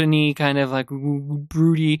 modern-y, kind of like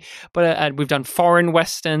broody, but we've done foreign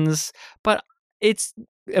Westerns,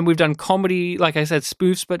 and we've done comedy, like I said,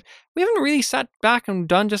 spoofs, but we haven't really sat back and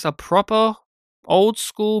done just a proper old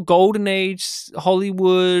school golden age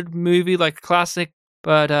Hollywood movie, like classic.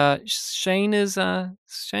 But Shane's an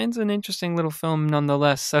interesting little film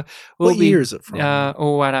nonetheless. So what year is it from?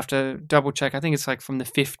 I'd have to double check. I think it's like from the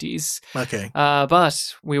 50s. Okay.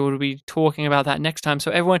 But we will be talking about that next time. So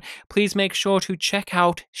everyone, please make sure to check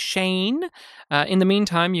out Shane. In the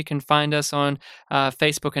meantime, you can find us on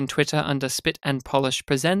Facebook and Twitter under Spit and Polish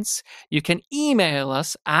Presents. You can email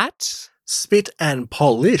us at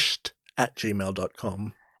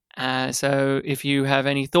spitandpolished@gmail.com. So if you have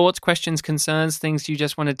any thoughts, questions, concerns, things you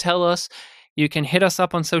just want to tell us, you can hit us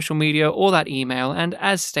up on social media or that email. And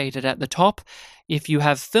as stated at the top, if you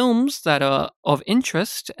have films that are of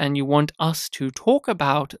interest and you want us to talk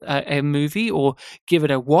about a movie or give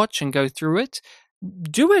it a watch and go through it,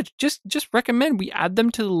 do it. Just recommend. We add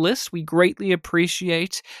them to the list. We greatly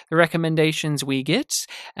appreciate the recommendations we get,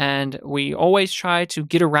 and we always try to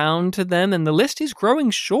get around to them, and the list is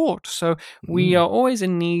growing short, so we are always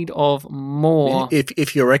in need of more.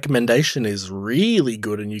 If your recommendation is really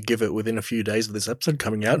good and you give it within a few days of this episode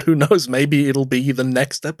coming out, who knows, maybe it'll be the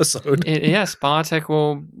next episode. Yes, Bartek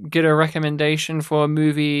will get a recommendation for a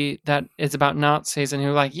movie that is about Nazis, and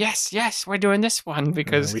he'll like, yes, we're doing this one,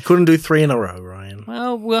 because we couldn't do 3 in a row, Ryan.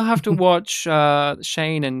 Well, we'll have to watch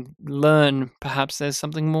Shane and learn. Perhaps there's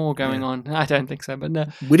something more going on. I don't think so, but no.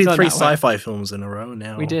 We did 3 sci-fi films in a row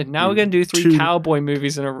now. We did. Now we're going to do 3 cowboy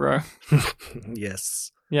movies in a row.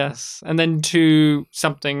 Yes. And then 2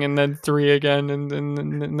 something, and then 3 again, and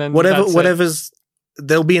then whatever's.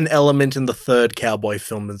 There'll be an element in the 3rd cowboy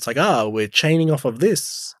film that's like, we're chaining off of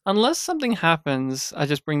this. Unless something happens, I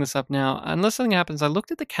just bring this up now. Unless something happens, I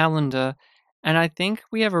looked at the calendar. And I think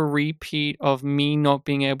we have a repeat of me not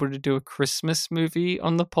being able to do a Christmas movie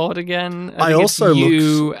on the pod again. I also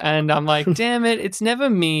looked, and I'm like, damn it, it's never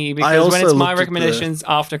me, because when it's my recommendations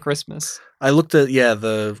after Christmas. I looked at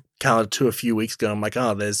the calendar too a few weeks ago. I'm like,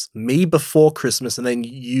 there's me before Christmas and then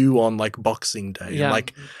you on like Boxing Day. Yeah. I'm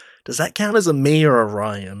like, does that count as a me or a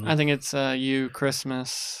Ryan? I think it's you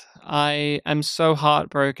Christmas. I am so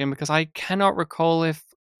heartbroken because I cannot recall if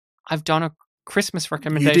I've done a Christmas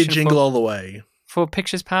recommendation. You did Jingle All the Way for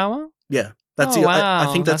Pictures Power. Yeah, that's Wow.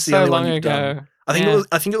 I think that's the so only long one you've ago. done. I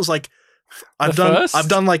think it was like I've first?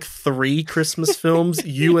 done like 3 Christmas films.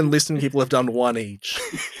 You and listening people have done 1 each.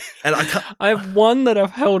 And I have one that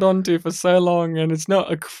I've held on to for so long, and it's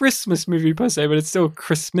not a Christmas movie per se, but it's still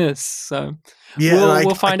Christmas. So yeah,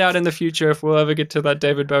 we'll find out in the future if we'll ever get to that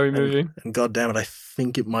David Bowie movie. And God damn it, I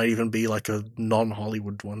think it might even be like a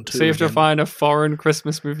non-Hollywood one too. So you have to find a foreign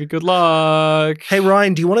Christmas movie. Good luck. Hey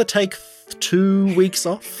Ryan, do you want to take 2 weeks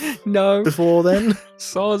off No. before then?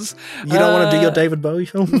 Soz. You don't want to do your David Bowie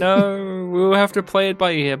film? No, we'll have to play it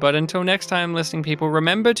by ear. But until next time, listening people,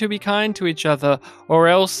 remember to be kind to each other, or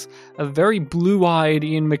else a very blue-eyed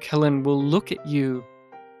Ian McKellen will look at you.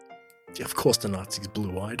 Of course the Nazi's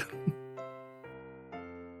blue-eyed.